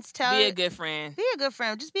a good friend. Be a good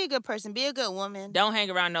friend. Just be a good person. Be a good woman. Don't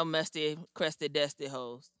hang around no musty, crusty, dusty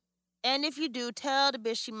hoes. And if you do, tell the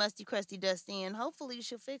bitch she musty, crusty, dusty, and hopefully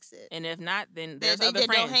she'll fix it. And if not, then there's other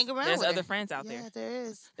friends. Don't hang around there's with other her. friends out there. Yeah, there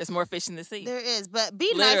is. There's more fish in the sea. There is, but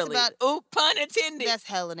be Literally. nice about. Oop, pun intended. That's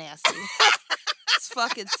hella nasty. It's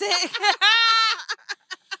fucking sick.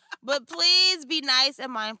 But please be nice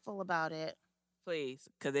and mindful about it. Please,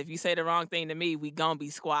 because if you say the wrong thing to me, we gonna be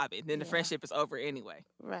squabbing. Then the friendship is over anyway.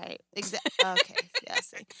 Right. Exactly. Okay. Yeah. I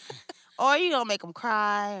see. Or you gonna make them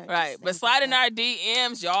cry. Right. But slide in our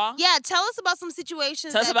DMs, y'all. Yeah. Tell us about some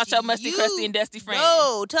situations. Tell us about your musty, crusty, and dusty friends.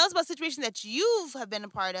 No. Tell us about situations that you have been a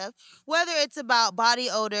part of. Whether it's about body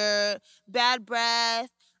odor, bad breath,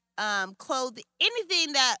 clothing,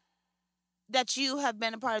 anything that you have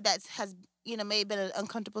been a part of that has may have been an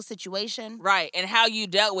uncomfortable situation. Right. And how you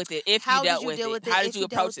dealt with it, if you dealt with it. How did you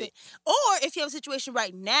approach it? Or if you have a situation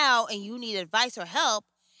right now and you need advice or help,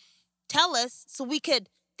 tell us so we could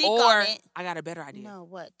think on it. I got a better idea. No,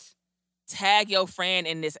 what? Tag your friend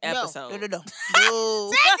in this episode. No. Tag your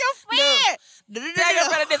friend. No. Tag your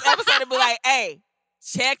friend in this episode and be like, hey,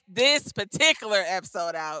 check this particular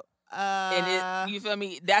episode out. And you feel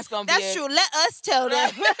me? That's gonna be. That's true. Let us tell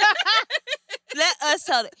them. Let us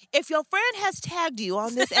tell them. If your friend has tagged you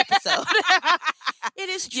on this episode, it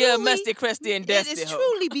is truly. You're musty, crusty, and dusty. It is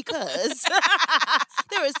truly because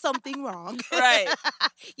there is something wrong. Right.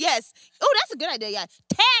 Yes. Oh, that's a good idea. Yeah.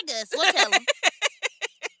 Tag us. We'll tell them.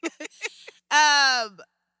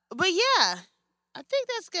 But yeah, I think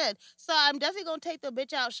that's good. So I'm definitely gonna take the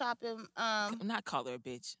bitch out shopping. Not call her a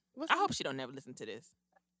bitch. I hope she don't never listen to this.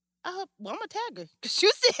 I hope. Well, I'm gonna tag her because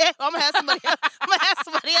you said I'm gonna have somebody.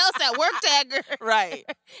 Else at work tag her. Right.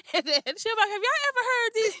 And then she'll be like, "Have y'all ever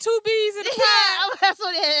heard these 2 B's in the yeah, I'm gonna have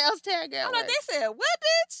somebody else tag her. I'm like, they said what,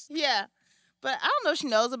 bitch? Yeah, but I don't know if she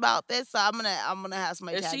knows about this, so I'm gonna have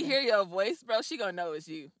somebody. If tag she her. hear your voice, bro, she gonna know it's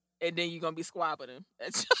you, and then you gonna be squabbling him.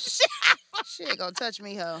 She ain't gonna touch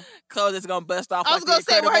me, ho. Clothes is gonna bust off. I was gonna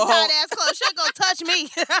say with her tight ass clothes, she ain't gonna touch me.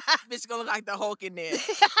 Bitch gonna look like the Hulk in there.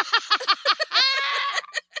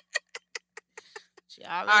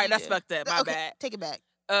 All right, that's fucked up. My bad. Take it back.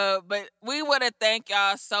 But we want to thank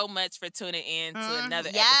y'all so much for tuning in to another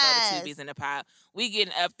episode of 2 B's in the Pod. We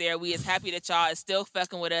getting up there. We is happy that y'all is still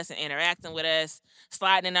fucking with us and interacting with us,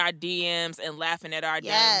 sliding in our DMs and laughing at our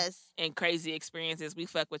dumb and crazy experiences. We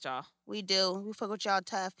fuck with y'all. We do. We fuck with y'all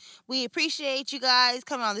tough. We appreciate you guys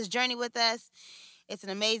coming on this journey with us. It's an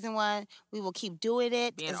amazing one. We will keep doing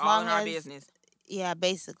it. Being all in our business. Yeah,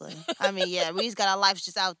 basically. I mean, yeah, we just got our lives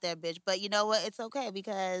just out there, bitch. But you know what? It's okay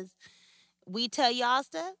because we tell y'all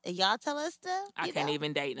stuff and y'all tell us stuff. I can't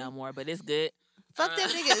even date no more, but it's good. Fuck them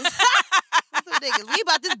niggas. Fuck them niggas. We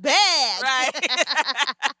about this bag. Right.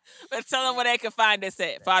 But tell them where they can find us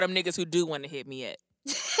at. For all them niggas who do want to hit me at.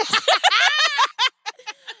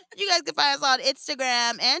 You guys can find us on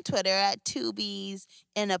Instagram and Twitter at 2B's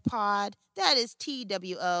in a Pod. That is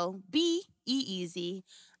TWOBEEZINAPOD.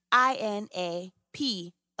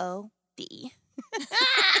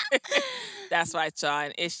 That's right, y'all.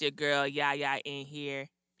 And it's your girl, Yaya, in here.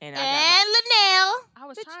 And Linnell. I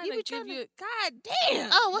was trying to give you... God damn.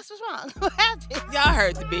 Oh, what's wrong? What happened? Y'all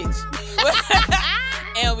heard the bitch.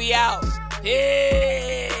 And we out. Peace.